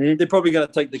 Mm-hmm. they're probably going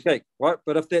to take the cake, right?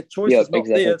 But if that choice Yep. is not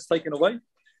there, Exactly. it's taken away,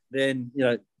 then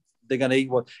they're going to eat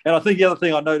one. And I think the other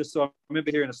thing I noticed, so I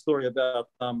remember hearing a story about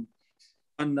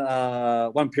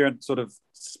one parent sort of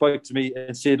spoke to me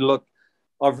and said, "Look,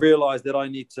 I've realised that I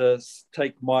need to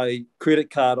take my credit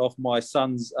card off my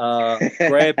son's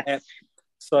Grab app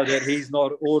so that he's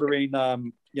not ordering,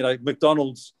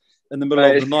 McDonald's in the middle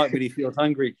of Right. the night when he feels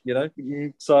hungry. Mm-hmm.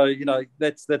 So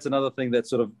that's another thing that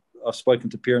sort of I've spoken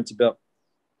to parents about.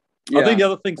 I think Yeah.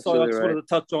 the other thing, so I Absolutely just wanted right.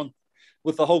 to touch on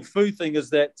with the whole food thing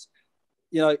is that,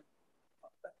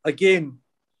 again,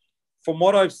 from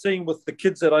what I've seen with the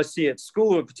kids that I see at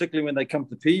school, and particularly when they come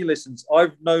to PE lessons,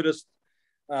 I've noticed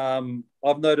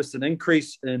an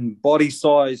increase in body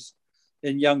size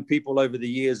in young people over the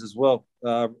years as well.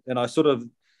 And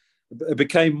it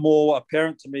became more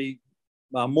apparent to me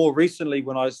more recently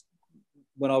when I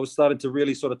was starting to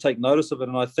really sort of take notice of it.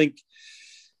 And I think,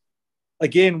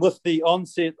 again, with the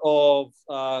onset of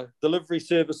delivery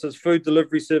services, food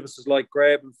delivery services like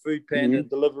Grab and Food Panda Mm-hmm. and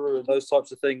Deliveroo and those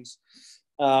types of things,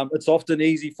 it's often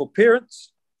easy for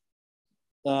parents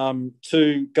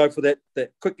to go for that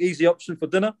quick, easy option for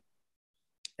dinner.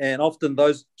 And often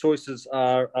those choices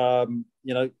are,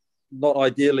 not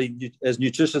ideally as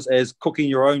nutritious as cooking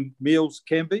your own meals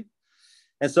can be.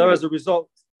 And so Right. as a result,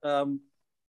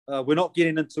 we're not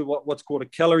getting into what's called a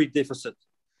calorie deficit.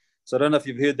 So I don't know if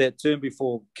you've heard that term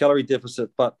before, calorie deficit,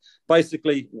 but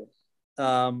basically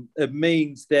it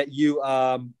means that you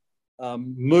are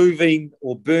moving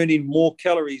or burning more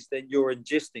calories than you're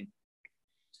ingesting,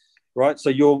 right? So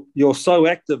you're so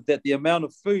active that the amount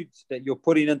of food that you're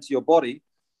putting into your body,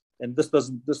 and this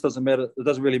doesn't matter, it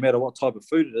doesn't really matter what type of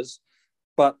food it is,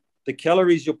 but the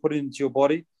calories you're putting into your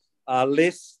body are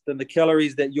less than the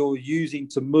calories that you're using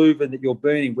to move and that you're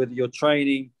burning, whether you're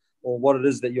training or what it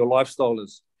is that your lifestyle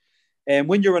is. And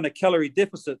when you're in a calorie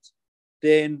deficit,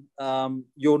 then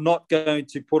you're not going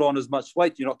to put on as much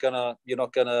weight. You're not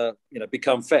gonna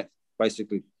become fat.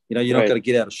 Basically, you're not Right. going to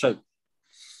get out of shape.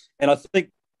 And I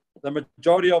think the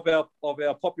majority of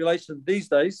our population these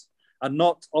days are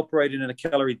not operating in a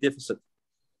calorie deficit.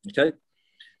 Okay,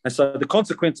 And so the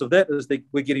consequence of that is that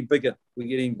we're getting bigger. We're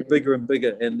getting bigger and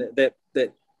bigger, and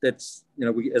that's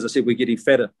as I said, we're getting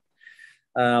fatter.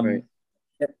 Right.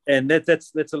 And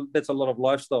that's a lot of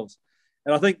lifestyles.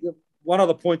 And I think one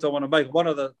other point I want to make, one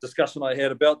other discussion I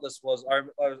had about this was I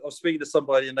was speaking to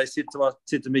somebody, and they said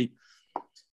to me,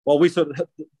 well, we sort of,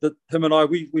 him and I,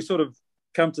 we sort of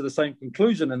come to the same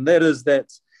conclusion, and that is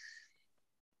that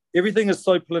everything is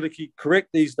so politically correct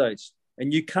these days,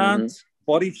 and you can't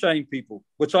body shame people,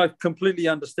 which I completely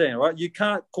understand, right? You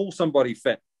can't call somebody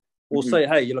fat or say,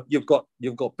 hey, you've got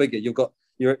bigger,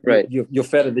 you're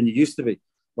fatter than you used to be,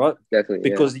 right? Exactly.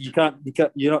 Because you can't,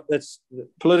 that's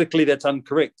politically, that's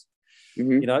incorrect,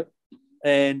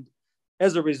 and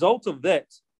as a result of that,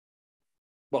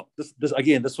 well,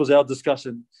 this was our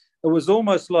discussion. It was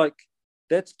almost like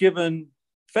that's given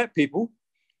fat people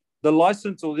the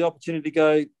license or the opportunity to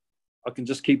go, I can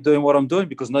just keep doing what I'm doing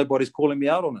because nobody's calling me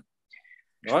out on it.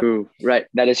 Right? True. Right.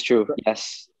 That is true.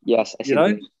 Yes. I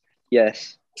see.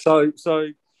 Yes. So,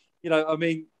 I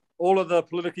mean, all of the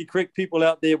politically correct people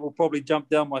out there will probably jump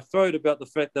down my throat about the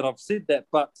fact that I've said that,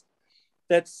 but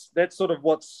that's sort of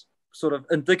what's sort of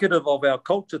indicative of our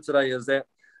culture today, is that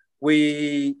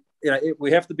we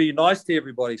have to be nice to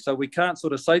everybody. So we can't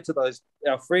sort of say to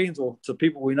our friends or to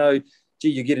people we know, gee,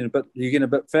 you're getting a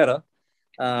bit fatter,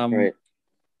 right,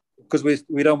 because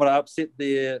we don't want to upset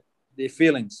their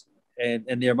feelings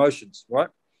and their emotions, right?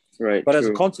 Right. But true. as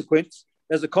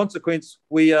a consequence,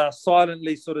 we are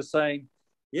silently sort of saying,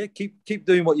 yeah, keep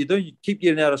doing what you're doing. You keep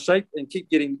getting out of shape and keep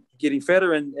getting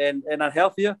fatter and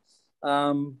unhealthier.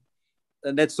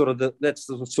 And that's sort of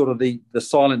the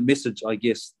silent message, I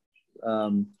guess,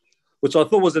 which I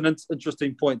thought was an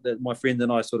interesting point that my friend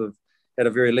and I sort of had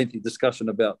a very lengthy discussion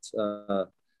about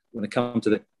when it comes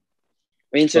to that.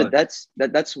 I mean, so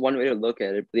that's one way to look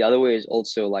at it. The other way is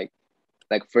also like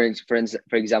for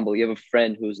example, you have a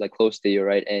friend who's like close to you,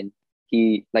 right? And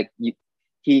he's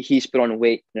put on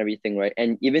weight and everything, right?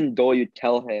 And even though you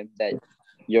tell him that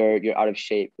you're out of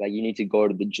shape, like you need to go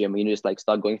to the gym, you need to just like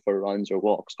start going for runs or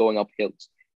walks, going up hills,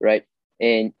 right?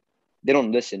 And they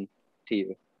don't listen to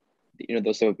you.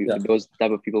 Those type of people, those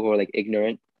type of people who are like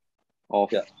ignorant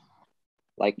of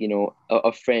like,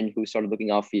 a friend who started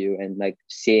looking out for you and like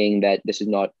saying that this is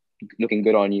not looking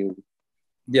good on you.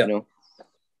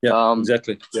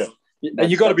 Exactly. And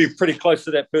you got to be pretty close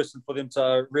to that person for them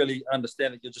to really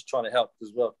understand that you're just trying to help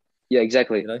as well.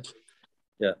 Exactly.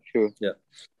 True.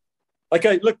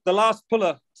 Okay, look, the last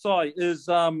pillar, Sai, is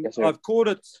Yes, I've called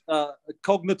it a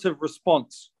cognitive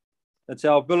response. It's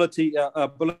our ability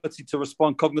to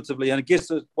respond cognitively. And I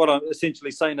guess what I'm essentially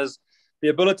saying is the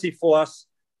ability for us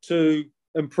to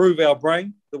improve our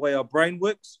brain, the way our brain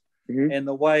works, and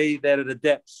the way that it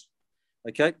adapts.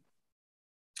 Okay.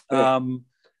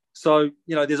 So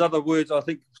there's other words. I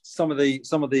think some of the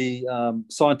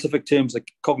scientific terms are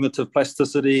cognitive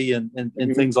plasticity and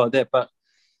things like that. But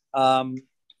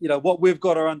what we've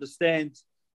got to understand,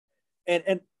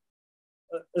 and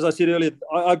as I said earlier,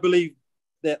 I believe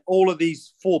that all of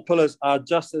these four pillars are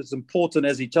just as important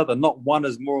as each other. Not one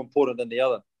is more important than the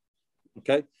other.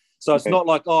 Okay. So it's not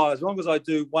like, as long as I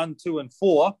do 1, 2, and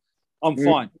 4, I'm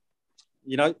fine.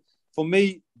 For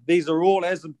me, these are all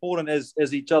as important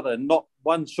as each other, and not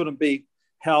one shouldn't be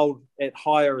held at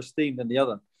higher esteem than the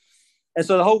other. And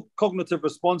so the whole cognitive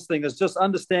response thing is just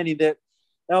understanding that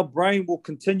our brain will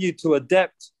continue to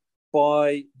adapt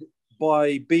by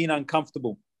being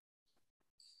uncomfortable.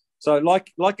 So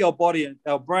like our body and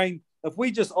our brain, if we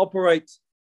just operate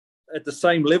at the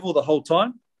same level the whole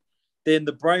time, then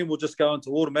the brain will just go into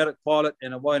automatic pilot,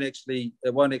 and it won't actually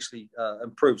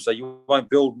improve. So you won't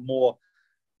build more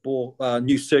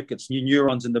new circuits, new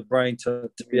neurons in the brain to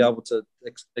be able to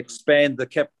expand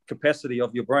the capacity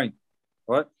of your brain,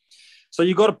 right? So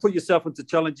you've got to put yourself into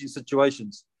challenging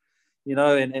situations,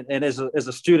 and as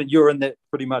a student, you're in that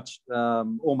pretty much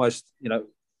almost,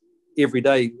 every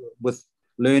day with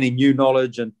learning new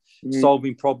knowledge and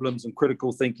solving problems and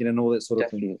critical thinking and all that sort of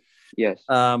thing. Yes.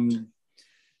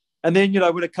 And then,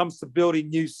 when it comes to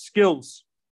building new skills,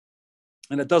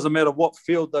 and it doesn't matter what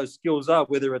field those skills are,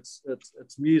 whether it's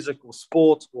music or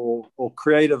sport or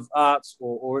creative arts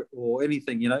or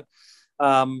anything,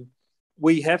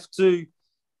 we have to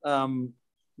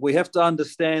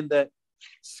understand that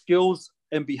skills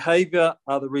and behavior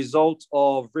are the result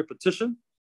of repetition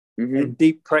and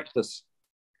deep practice,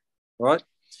 right?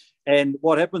 And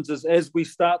what happens is, as we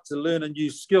start to learn a new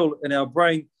skill in our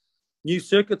brain, new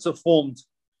circuits are formed.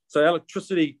 So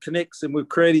electricity connects, and we're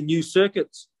creating new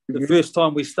circuits the first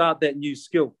time we start that new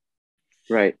skill.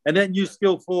 Right. And that new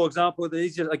skill, for example, the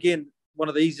easiest, again, one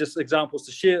of the easiest examples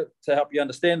to share to help you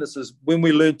understand this is when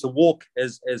we learn to walk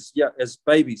as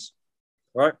babies,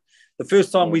 right? The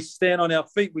first time we stand on our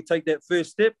feet, we take that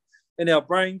first step, and our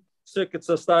brain circuits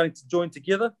are starting to join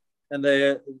together, and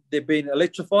they're being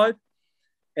electrified,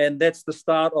 and that's the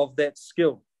start of that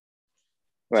skill.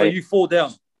 Right. So you fall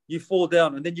down,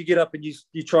 and then you get up and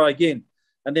you try again,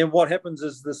 and then what happens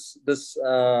is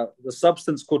the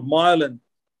substance called myelin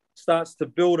starts to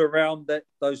build around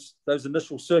those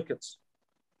initial circuits,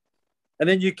 and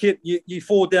then you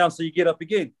fall down, so you get up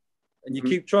again, and you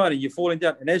keep trying, and you're falling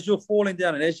down, and as you're falling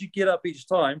down, and as you get up each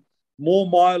time, more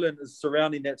myelin is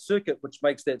surrounding that circuit, which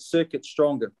makes that circuit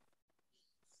stronger.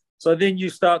 So then you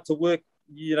start to work.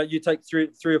 You take three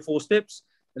or four steps,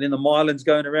 and then the myelin's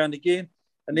going around again,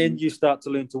 and then you start to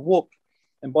learn to walk.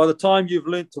 And by the time you've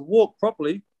learned to walk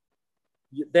properly,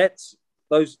 that's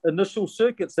those initial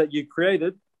circuits that you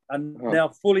created are now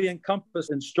fully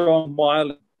encompassed in strong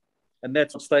myelin, and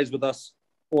that's what stays with us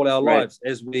all our lives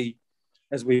as we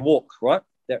walk. Right?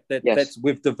 That's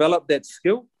we've developed that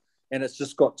skill, and it's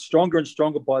just got stronger and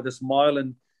stronger by this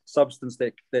myelin substance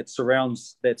that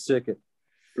surrounds that circuit.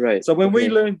 Right. So when we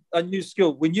learn a new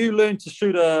skill, when you learn to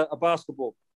shoot a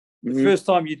basketball, the first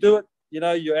time you do it,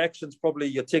 your actions probably,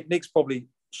 your technique's probably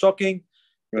shocking.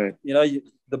 Right.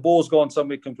 The ball's gone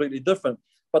somewhere completely different.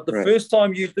 But the first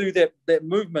time you do that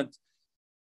movement,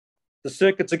 the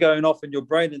circuits are going off in your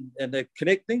brain and they're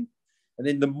connecting. And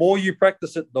then the more you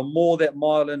practice it, the more that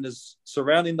myelin is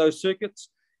surrounding those circuits.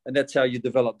 And that's how you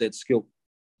develop that skill.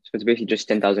 So it's basically just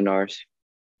 10,000 hours.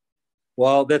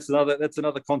 Well, that's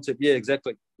another concept. Yeah,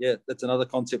 exactly. Yeah, that's another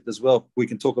concept as well. We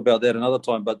can talk about that another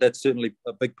time, but that's certainly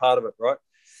a big part of it, right?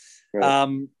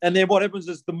 And then what happens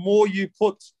is the more you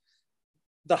put,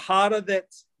 the harder that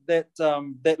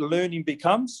learning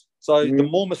becomes. So the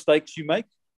more mistakes you make,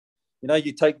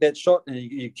 you take that shot and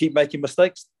you keep making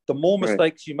mistakes. The more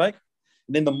mistakes you make,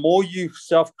 and then the more you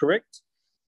self-correct,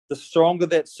 the stronger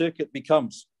that circuit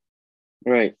becomes.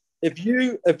 Right. If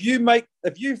you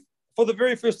for the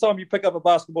very first time you pick up a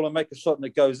basketball and make a shot and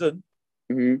it goes in,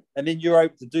 and then you're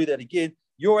able to do that again,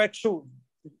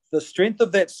 the strength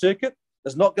of that circuit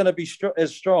is not going to be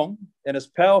as strong and as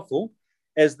powerful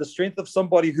as the strength of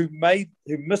somebody who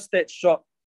missed that shot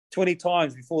 20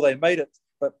 times before they made it,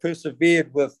 but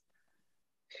persevered with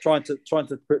trying to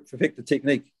perfect the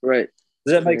technique. Right.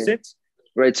 Does that make sense?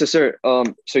 Right. So, sir,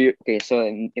 so you So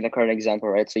in the current example,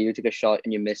 right? So you take a shot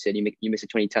and you miss it. You miss it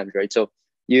 20 times, right? So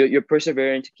you're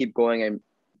persevering to keep going and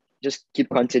just keep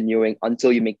continuing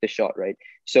until you make the shot, right?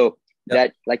 So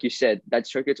that, like you said, that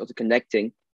circuit's also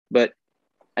connecting,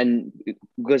 and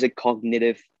because a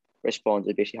cognitive response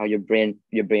is basically how your brain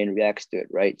reacts to it,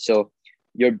 right? So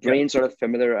your brain sort of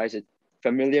familiarizes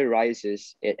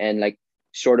it and like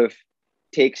sort of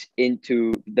takes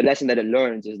into the lesson that it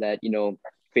learns is that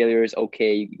failure is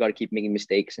okay. You got to keep making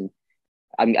mistakes, and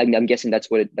I'm guessing that's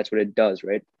what it does,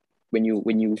 right? When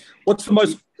you what's the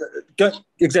most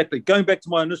exactly going back to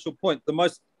my initial point, the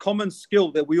most common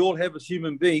skill that we all have as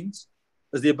human beings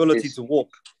is the ability to walk.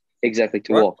 Exactly,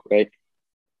 to walk,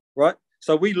 right?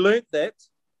 So we learned that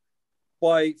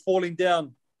by falling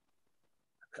down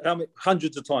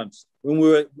hundreds of times when we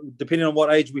were, depending on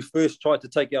what age we first tried to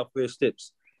take our first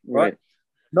steps, right?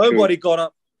 Nobody got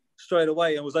up straight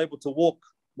away and was able to walk.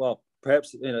 Well,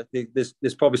 perhaps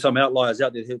there's probably some outliers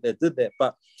out there that did that,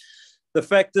 but the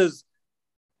fact is,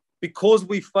 because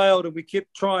we failed and we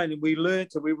kept trying and we learned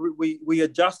and we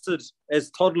adjusted as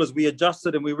toddlers, we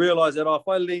adjusted and we realized that if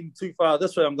I lean too far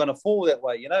this way, I'm going to fall that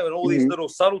way, and all these little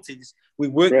subtleties, we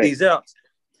worked these out,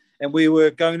 and we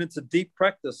were going into deep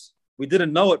practice. We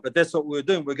didn't know it, but that's what we were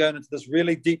doing. We're going into this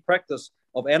really deep practice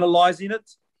of analyzing it,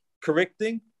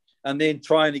 correcting, and then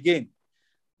trying again.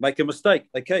 Make a mistake.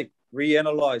 Okay,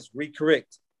 reanalyze,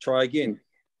 recorrect, try again.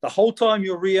 The whole time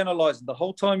you're reanalyzing, the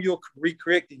whole time you're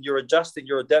recorrecting, you're adjusting,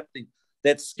 you're adapting.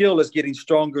 That skill is getting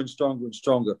stronger and stronger and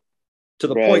stronger to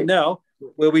the point now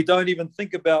where we don't even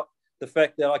think about the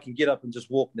fact that I can get up and just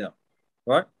walk now,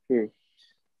 right?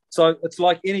 So it's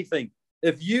like anything.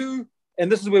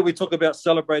 And this is where we talk about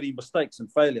celebrating mistakes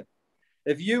and failure.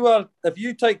 If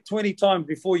you take 20 times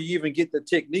before you even get the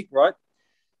technique right,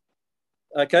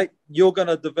 okay, you're going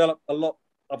to develop a lot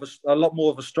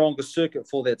more of a stronger circuit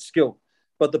for that skill.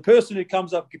 But the person who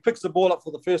comes up, picks the ball up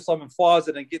for the first time and fires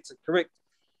it and gets it correct,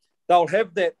 they'll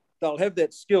have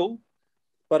that skill,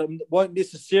 but it won't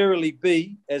necessarily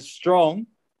be as strong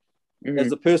as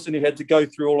the person who had to go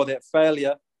through all of that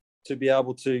failure to be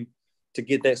able to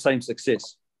get that same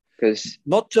success. Because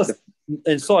not just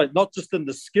in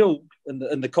the skill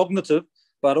and the cognitive,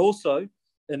 but also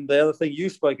in the other thing you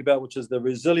spoke about, which is the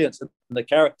resilience and the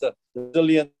character, the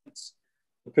resilience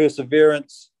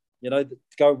perseverance,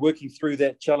 go working through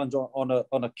that challenge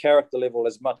on a character level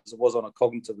as much as it was on a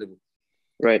cognitive level.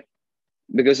 Right.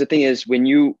 Because the thing is, when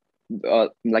you,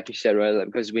 like you said, right,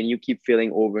 because when you keep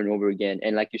failing over and over again,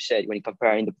 and like you said, when you're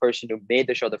comparing the person who made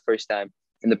the shot the first time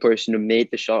and the person who made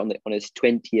the shot on his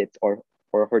 20th or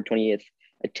her 20th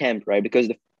attempt, right? Because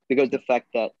the fact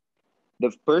that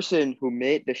the person who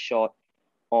made the shot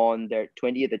on their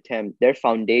 20th attempt, their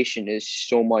foundation is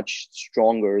so much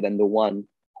stronger than the one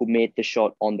who made the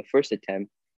shot on the first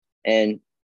attempt. And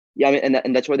yeah, I mean,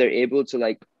 and that's why they're able to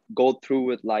like go through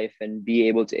with life and be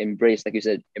able to embrace, like you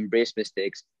said, embrace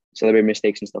mistakes, celebrate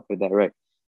mistakes and stuff like that, right?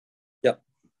 Yeah.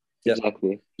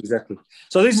 Exactly.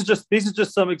 So these are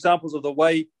just some examples of the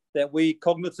way that we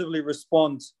cognitively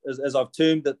respond, as I've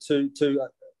termed it, to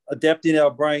adapting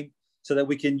our brain so that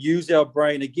we can use our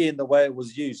brain again the way it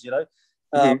was used.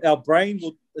 Our brain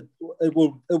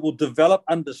will develop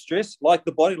under stress, like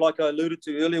the body, like I alluded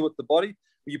to earlier with the body.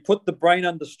 You put the brain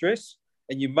under stress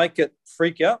and you make it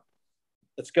freak out,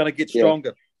 it's going to get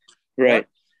stronger. Right.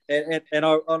 And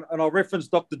I'll reference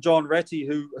Dr. John Ratty,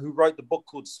 who wrote the book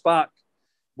called Spark,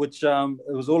 which it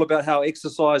was all about how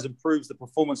exercise improves the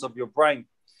performance of your brain.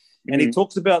 And he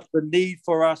talks about the need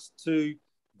for us to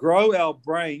grow our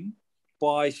brain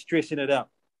by stressing it out.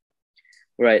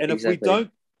 Right. And exactly.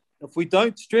 if we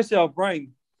don't stress our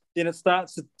brain, then it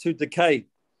starts to decay.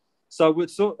 So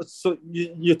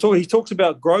he talks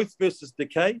about growth versus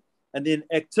decay, and then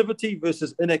activity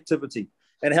versus inactivity,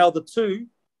 and how the two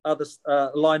are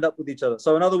lined up with each other.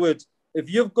 So in other words, if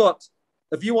you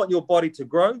want your body to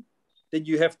grow, then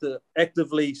you have to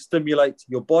actively stimulate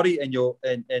your body and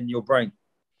your brain.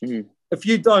 If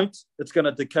you don't, it's going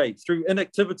to decay through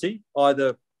inactivity,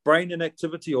 either brain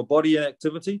inactivity or body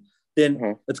inactivity.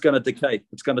 Then it's going to decay.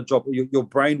 It's going to drop. Your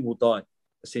brain will die,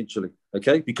 essentially.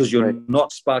 Okay, because you're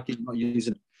not sparking, not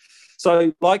using it.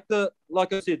 So, like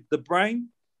I said, the brain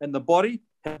and the body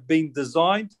have been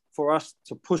designed for us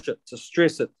to push it, to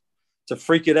stress it, to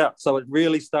freak it out, so it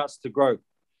really starts to grow.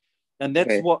 And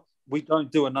that's what we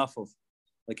don't do enough of.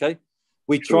 Okay,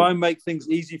 we try and make things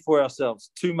easy for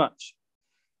ourselves too much,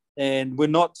 and we're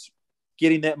not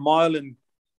getting that myelin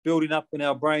building up in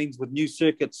our brains with new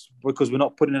circuits because we're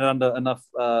not putting it under enough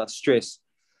stress.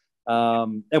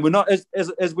 And we're not, as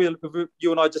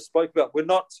you and I just spoke about, we're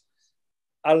not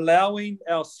allowing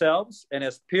ourselves, and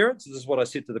as parents, this is what I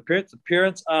said to the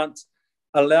parents aren't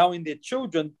allowing their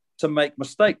children to make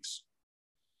mistakes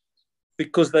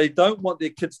because they don't want their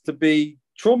kids to be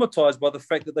traumatized by the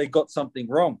fact that they got something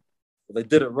wrong or they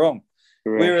did it wrong.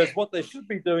 Whereas what they should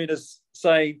be doing is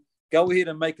saying, go ahead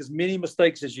and make as many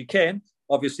mistakes as you can,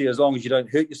 obviously as long as you don't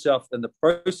hurt yourself in the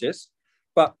process,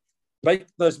 but make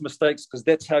those mistakes because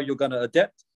that's how you're going to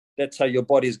adapt. That's how your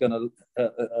body is going to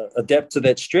adapt to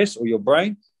that stress, or your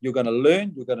brain. You're going to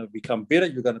learn, you're going to become better,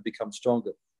 you're going to become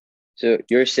stronger. So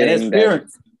you're saying that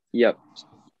parents,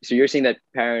 so you're saying that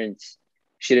parents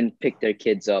shouldn't pick their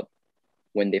kids up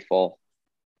when they fall,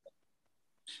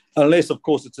 unless of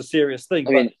course it's a serious thing.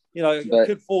 A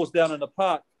kid falls down in the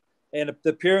park, and if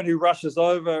the parent who rushes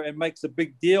over and makes a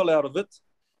big deal out of it,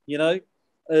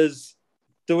 is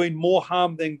doing more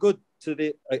harm than good to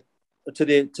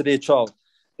their child.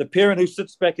 The parent who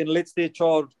sits back and lets their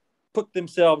child pick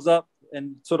themselves up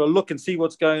and sort of look and see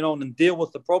what's going on and deal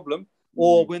with the problem,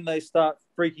 or when they start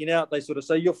freaking out, they sort of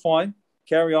say, "You're fine,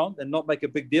 carry on," and not make a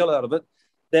big deal out of it.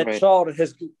 That child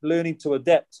has learning to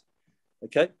adapt.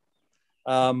 Okay.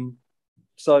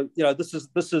 So this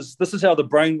is how the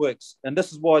brain works, and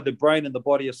this is why the brain and the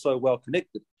body are so well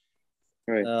connected.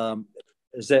 Right.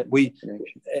 Is that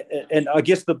and I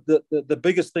guess the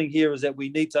biggest thing here is that we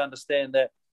need to understand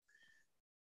that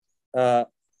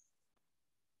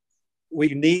we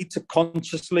need to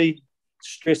consciously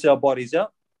stress our bodies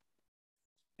out,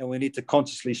 and we need to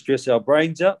consciously stress our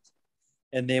brains out,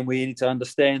 and then we need to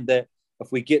understand that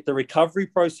if we get the recovery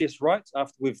process right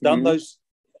after we've done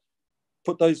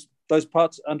put those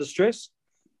parts under stress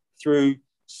through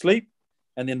sleep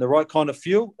and then the right kind of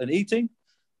fuel and eating,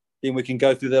 then we can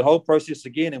go through that whole process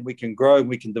again, and we can grow and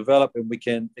we can develop and we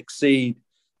can exceed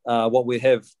what we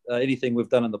have, anything we've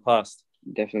done in the past.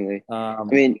 Definitely.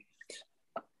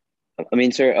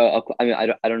 Sir,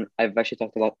 I've actually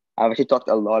talked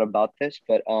a lot about this,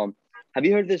 but have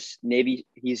you heard this Navy?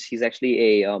 He's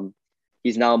actually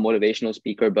he's now a motivational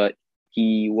speaker, but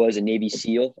he was a Navy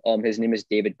SEAL. His name is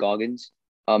David Goggins.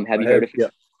 Have you heard of him? Yeah.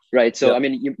 Right. So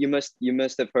you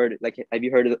must have heard, like, have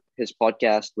you heard of his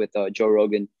podcast with Joe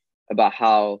Rogan about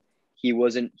how he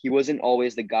wasn't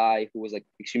always the guy who was like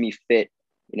extremely fit,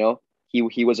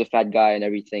 he was a fat guy and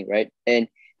everything, right? And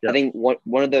I think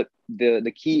one of the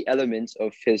the key elements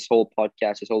of his whole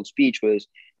podcast, his whole speech was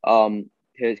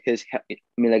his I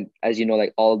mean, like, as you know,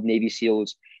 like all Navy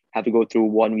SEALs have to go through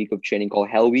 1 week of training called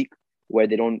Hell Week, where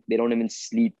they don't even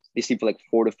sleep. They sleep for like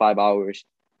 4 to 5 hours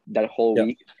that whole Yeah.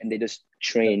 week, and they just Yeah.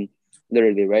 train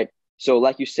literally, right? So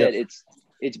like you said, Yeah.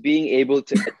 it's being able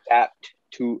to adapt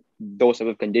to those type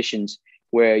of conditions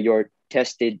where you're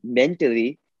tested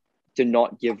mentally to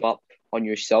not give up on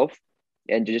yourself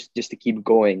and just to keep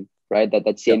going, right? That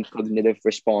Yeah. same cognitive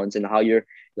response and how your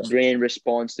Yeah. brain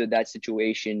responds to that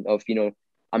situation of,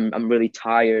 I'm really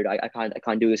tired, I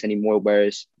can't do this anymore.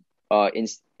 Whereas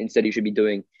instead you should be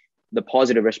doing the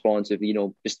positive response of,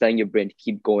 just telling your brain to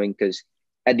keep going, because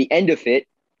at the end of it,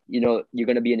 you're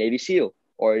gonna be a Navy SEAL,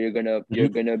 or you're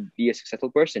Mhm. gonna be a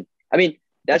successful person. I mean,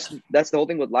 that's the whole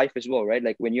thing with life as well, right?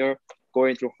 Like when you're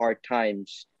going through hard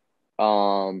times,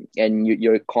 and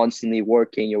you're constantly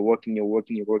working, you're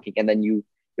working, and then you're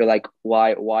like,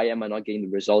 why am I not getting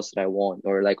the results that I want,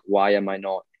 or like why am I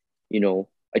not,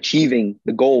 achieving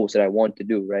the goals that I want to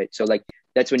do, right? So like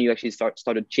that's when you actually start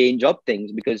to change up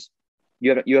things, because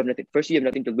you have nothing. First, you have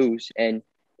nothing to lose, and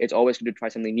it's always good to try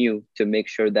something new to make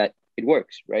sure that it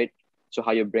works, right? So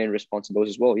how your brain responds to those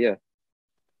as well, yeah.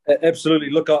 Absolutely.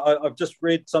 Look, I've just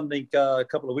read something a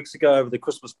couple of weeks ago over the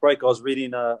Christmas break. I was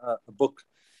reading a book,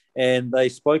 and they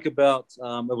spoke about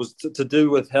it was to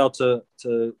do with how to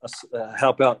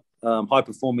help out high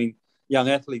performing young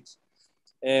athletes.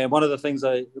 And one of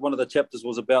the chapters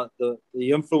was about the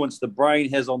influence the brain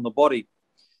has on the body,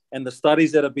 and the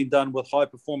studies that have been done with high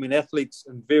performing athletes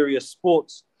in various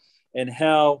sports, and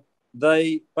how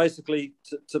they basically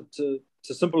to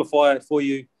simplify it for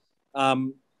you,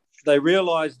 they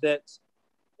realize that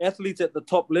athletes at the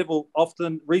top level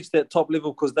often reach that top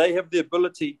level because they have the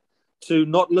ability to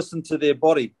not listen to their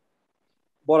body.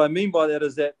 What I mean by that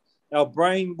is that our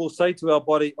brain will say to our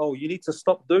body, oh, you need to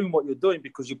stop doing what you're doing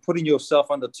because you're putting yourself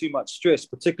under too much stress,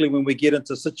 particularly when we get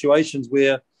into situations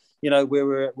where,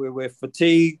 where we're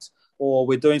fatigued, or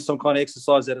we're doing some kind of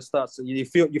exercise that it starts, you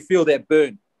feel that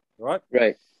burn, right?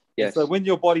 Right. And so Yes. when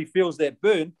your body feels that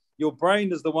burn, your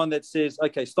brain is the one that says,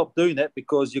 okay, stop doing that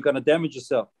because you're going to damage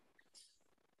yourself.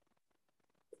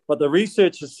 But the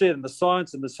research has said, and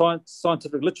the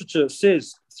scientific literature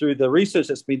says through the research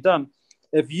that's been done,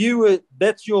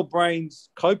 that's your brain's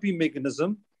coping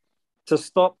mechanism to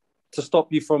stop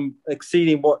you from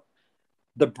exceeding what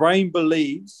the brain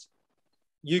believes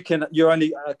you're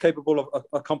only capable of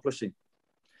accomplishing.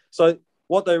 So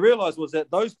what they realized was that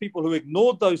those people who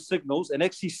ignored those signals and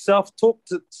actually spoke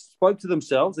to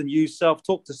themselves and used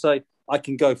self-talk to say, I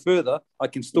can go further, I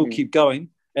can still keep going,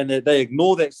 and they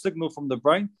ignore that signal from the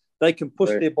brain, they can push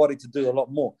Right. their body to do a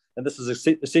lot more. And this is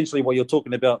essentially what you're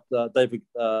talking about. David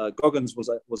Goggins was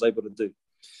able to do.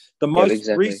 The Yeah, most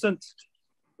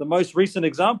exactly. recent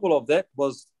example of that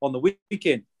was on the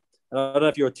weekend. And I don't know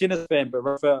if you're a tennis fan, but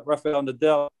Rafael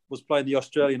Nadal was playing the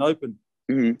Australian Open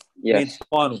men's Yes.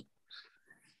 final.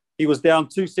 He was down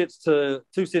two sets to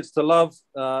love.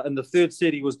 In the third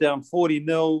set, he was down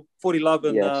 40-0, 40-love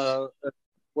in Yes.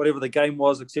 whatever the game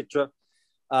was, etc.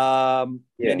 And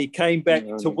Yeah. he came back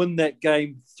to win that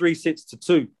game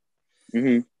 3-2.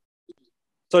 Mm-hmm.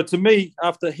 So to me,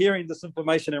 after hearing this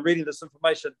information and reading this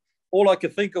information, all I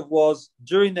could think of was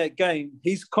during that game,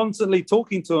 he's constantly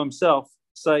talking to himself,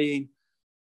 saying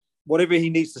whatever he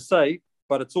needs to say,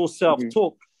 but it's all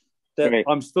self-talk that Right.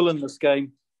 I'm still in this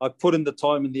game. I put in the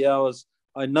time and the hours.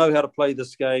 I know how to play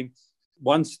this game.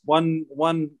 One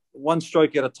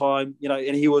stroke at a time,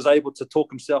 and he was able to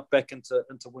talk himself back into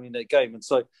winning that game. And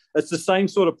so it's the same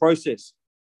sort of process,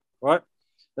 right?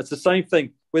 It's the same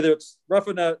thing, whether it's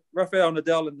Rafael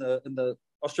Nadal in the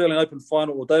Australian Open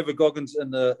final or David Goggins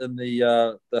in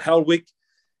the Hell Week.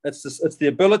 It's the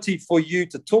ability for you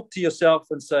to talk to yourself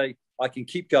and say, I can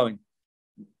keep going.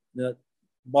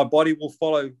 My body will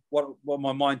follow what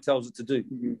my mind tells it to do,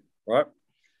 right?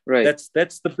 Right.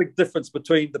 That's the big difference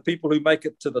between the people who make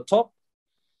it to the top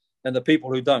and the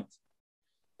people who don't.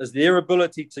 Is their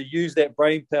ability to use that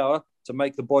brain power to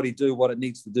make the body do what it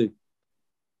needs to do.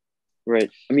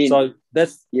 Right. I mean, so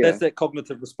that's yeah. that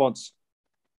cognitive response.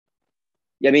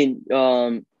 Yeah. I mean,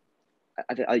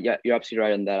 yeah, you're absolutely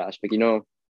right on that aspect.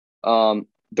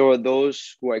 There are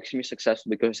those who are extremely successful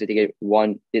because they take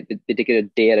they take it a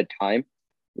day at a time,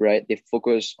 right? They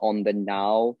focus on the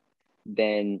now,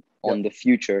 then on the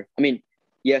future. I mean,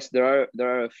 yes, there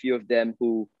are a few of them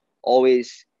who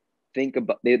always think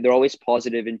about they're always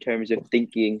positive in terms of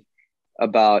thinking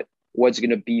about what's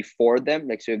gonna be for them.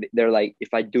 Like, so they're like,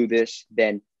 if I do this,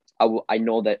 then I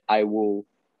know that I will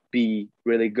be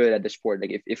really good at the sport.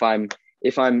 Like if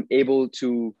I'm able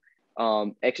to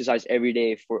exercise every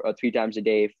day for 3 times a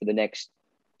day for the next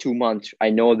 2 months, I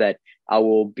know that I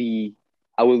will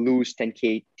lose 10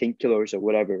 kilos or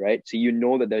whatever, right? So you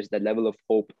know that there's that level of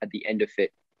hope at the end of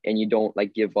it, and you don't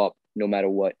like give up no matter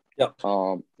what. Yep.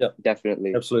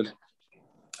 Definitely.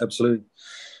 Absolutely.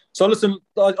 So listen,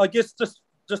 I guess just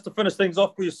to finish things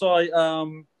off for you, Si,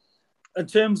 in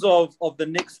terms of the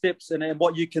next steps and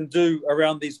what you can do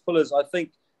around these pillars, I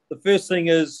think the first thing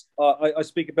is I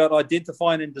speak about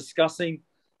identifying and discussing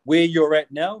where you're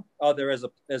at now, either as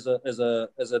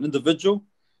an individual,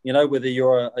 whether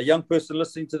you're a young person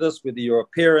listening to this, whether you're a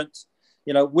parent,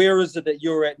 where is it that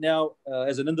you're at now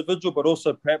as an individual, but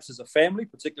also perhaps as a family,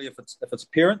 particularly if it's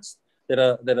parents that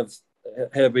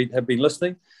have been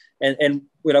listening, and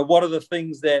what are the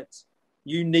things that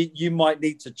you might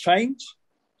need to change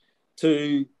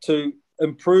to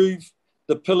improve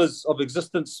the pillars of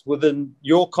existence within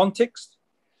your context,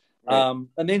 right.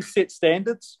 And then set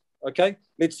standards. Okay,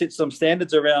 let's set some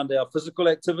standards around our physical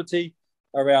activity,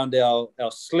 around our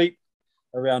sleep,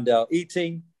 around our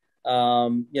eating,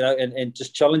 and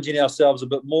just challenging ourselves a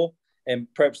bit more, and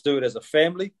perhaps do it as a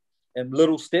family and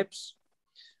little steps.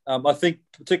 I think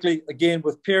particularly, again,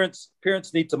 with parents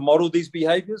need to model these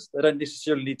behaviors. They don't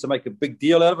necessarily need to make a big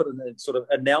deal out of it and sort of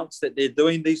announce that they're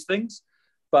doing these things.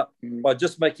 But by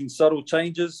just making subtle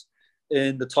changes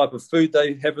in the type of food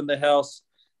they have in the house,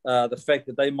 the fact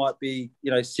that they might be,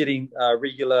 setting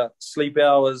regular sleep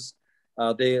hours,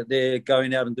 they're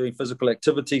going out and doing physical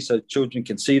activity so children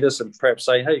can see this and perhaps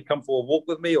say, hey, come for a walk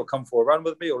with me, or come for a run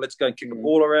with me, or let's go and kick a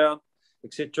ball around,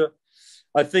 etc.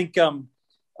 I think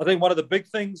one of the big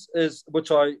things is, which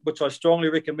I strongly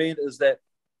recommend, is that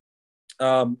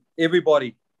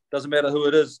everybody, doesn't matter who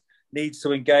it is, needs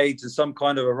to engage in some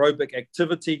kind of aerobic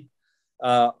activity.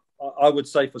 I would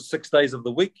say for 6 days of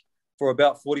the week, for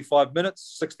about 45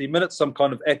 minutes, 60 minutes, some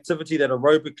kind of activity that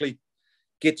aerobically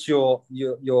gets your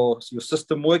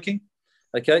system working.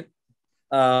 Okay,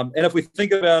 and if we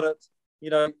think about it,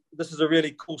 this is a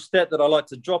really cool stat that I like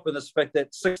to drop, in this fact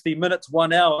that 60 minutes,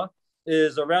 1 hour,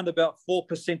 is around about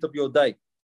 4% of your day.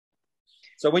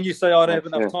 So when you say I don't have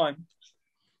enough time,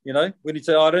 when you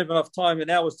say I don't have enough time, an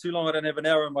hour is too long, I don't have an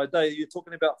hour in my day, you're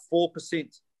talking about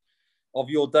 4% of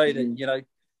your day that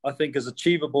I think is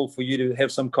achievable for you to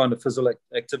have some kind of physical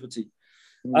activity.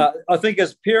 I think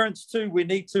as parents too, we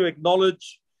need to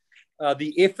acknowledge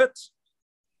the effort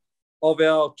of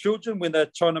our children when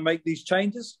they're trying to make these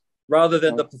changes, rather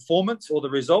than the performance or the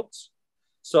results.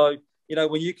 So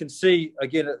when you can see,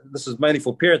 again, this is mainly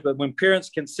for parents, but when parents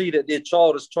can see that their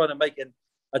child is trying to make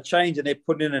a change and they're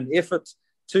putting in an effort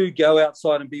to go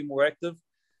outside and be more active,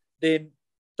 then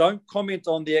don't comment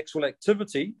on the actual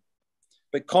activity,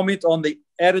 but comment on the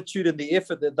attitude and the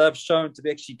effort that they've shown to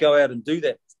actually go out and do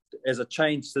that as a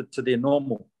change to their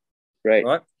normal.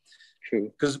 Right?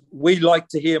 True. Because we like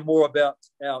to hear more about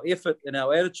our effort and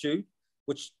our attitude,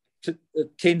 which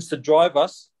tends to drive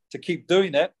us to keep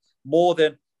doing that more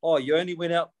than, oh, you only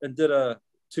went out and did a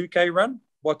 2K run.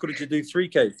 Why couldn't you do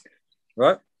 3K?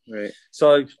 Right.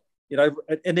 So,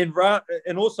 and then,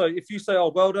 and also if you say,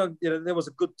 oh, well done, there was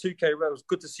a good 2K run, it was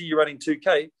good to see you running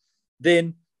 2K,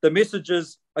 then the message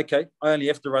is, okay, I only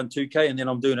have to run 2K and then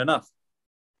I'm doing enough.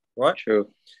 Right. True.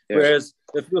 Yeah. Whereas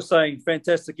if you're saying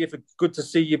fantastic effort, good to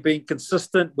see you being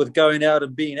consistent with going out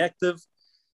and being active,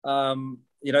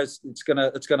 it's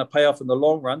gonna pay off in the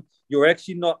long run. You're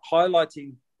actually not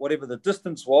highlighting whatever the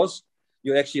distance was.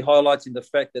 You're actually highlighting the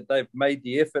fact that they've made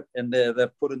the effort and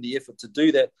they've put in the effort to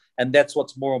do that, and that's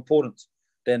what's more important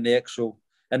than the actual.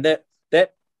 And that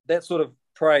sort of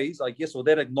praise, I guess, or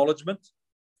that acknowledgement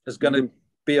is going to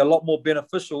be a lot more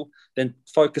beneficial than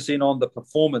focusing on the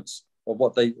performance of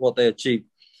what they achieve.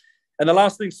 And the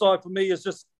last thing, Si, for me, is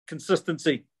just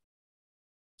consistency.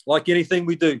 Like anything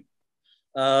we do,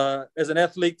 as an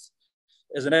athlete,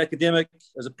 as an academic,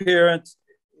 as a parent,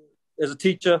 as a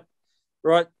teacher,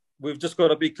 right? We've just got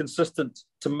to be consistent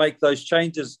to make those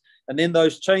changes. And then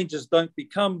those changes don't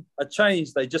become a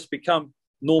change. They just become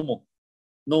normal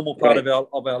part of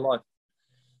our life.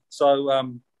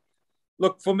 So,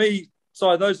 look, for me,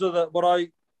 so those are what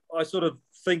I sort of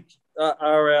think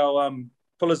are our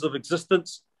pillars of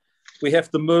existence. We have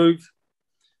to move.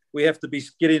 We have to be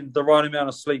getting the right amount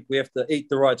of sleep. We have to eat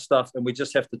the right stuff. And we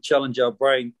just have to challenge our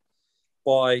brain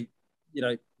by,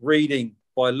 reading,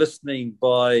 by listening,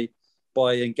 by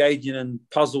engaging in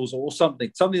puzzles or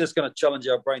something that's going to challenge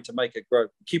our brain to make it grow,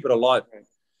 keep it alive.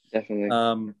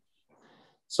 Definitely.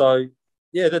 So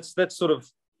yeah, that's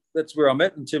where I'm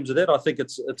at in terms of that. I think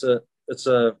it's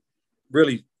a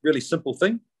really, really simple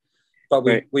thing, but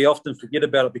we often forget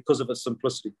about it because of its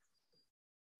simplicity.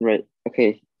 Right.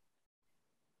 Okay.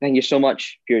 Thank you so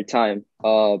much for your time,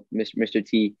 Mr.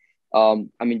 T.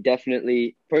 I mean,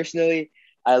 definitely, personally,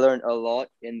 I learned a lot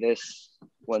in this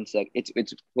 1 sec. It's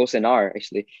close to an hour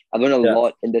actually. I learned a Yeah,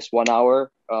 lot in this 1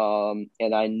 hour.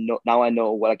 And I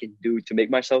know what I can do to make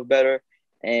myself better.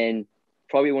 And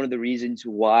probably one of the reasons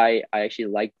why I actually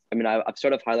like. I mean, I've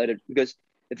sort of highlighted because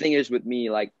the thing is with me,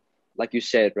 like you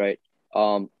said, right?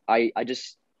 I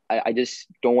just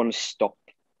don't want to stop.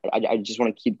 I just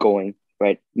want to keep going,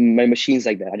 right? My machine's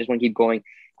like that. I just want to keep going.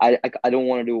 I don't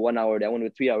want to do 1 hour a day. I want to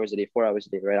do 3 hours a day, 4 hours a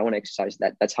day, right? I want to exercise.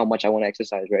 That's how much I want to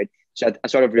exercise, right? So I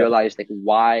sort of yeah, realized like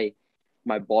why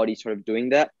my body's sort of doing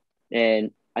that.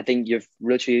 And I think you've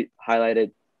literally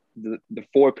highlighted the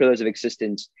four pillars of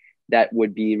existence that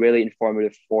would be really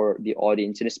informative for the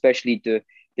audience and especially the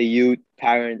youth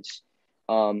parents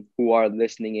who are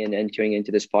listening in and tuning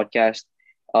into this podcast.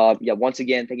 Yeah, once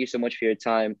again, thank you so much for your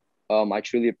time. I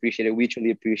truly appreciate it. We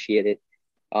truly appreciate it.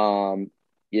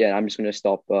 Yeah, I'm just gonna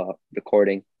stop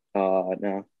recording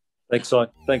now. thanks, Si.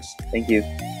 Thanks. Thank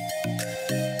you.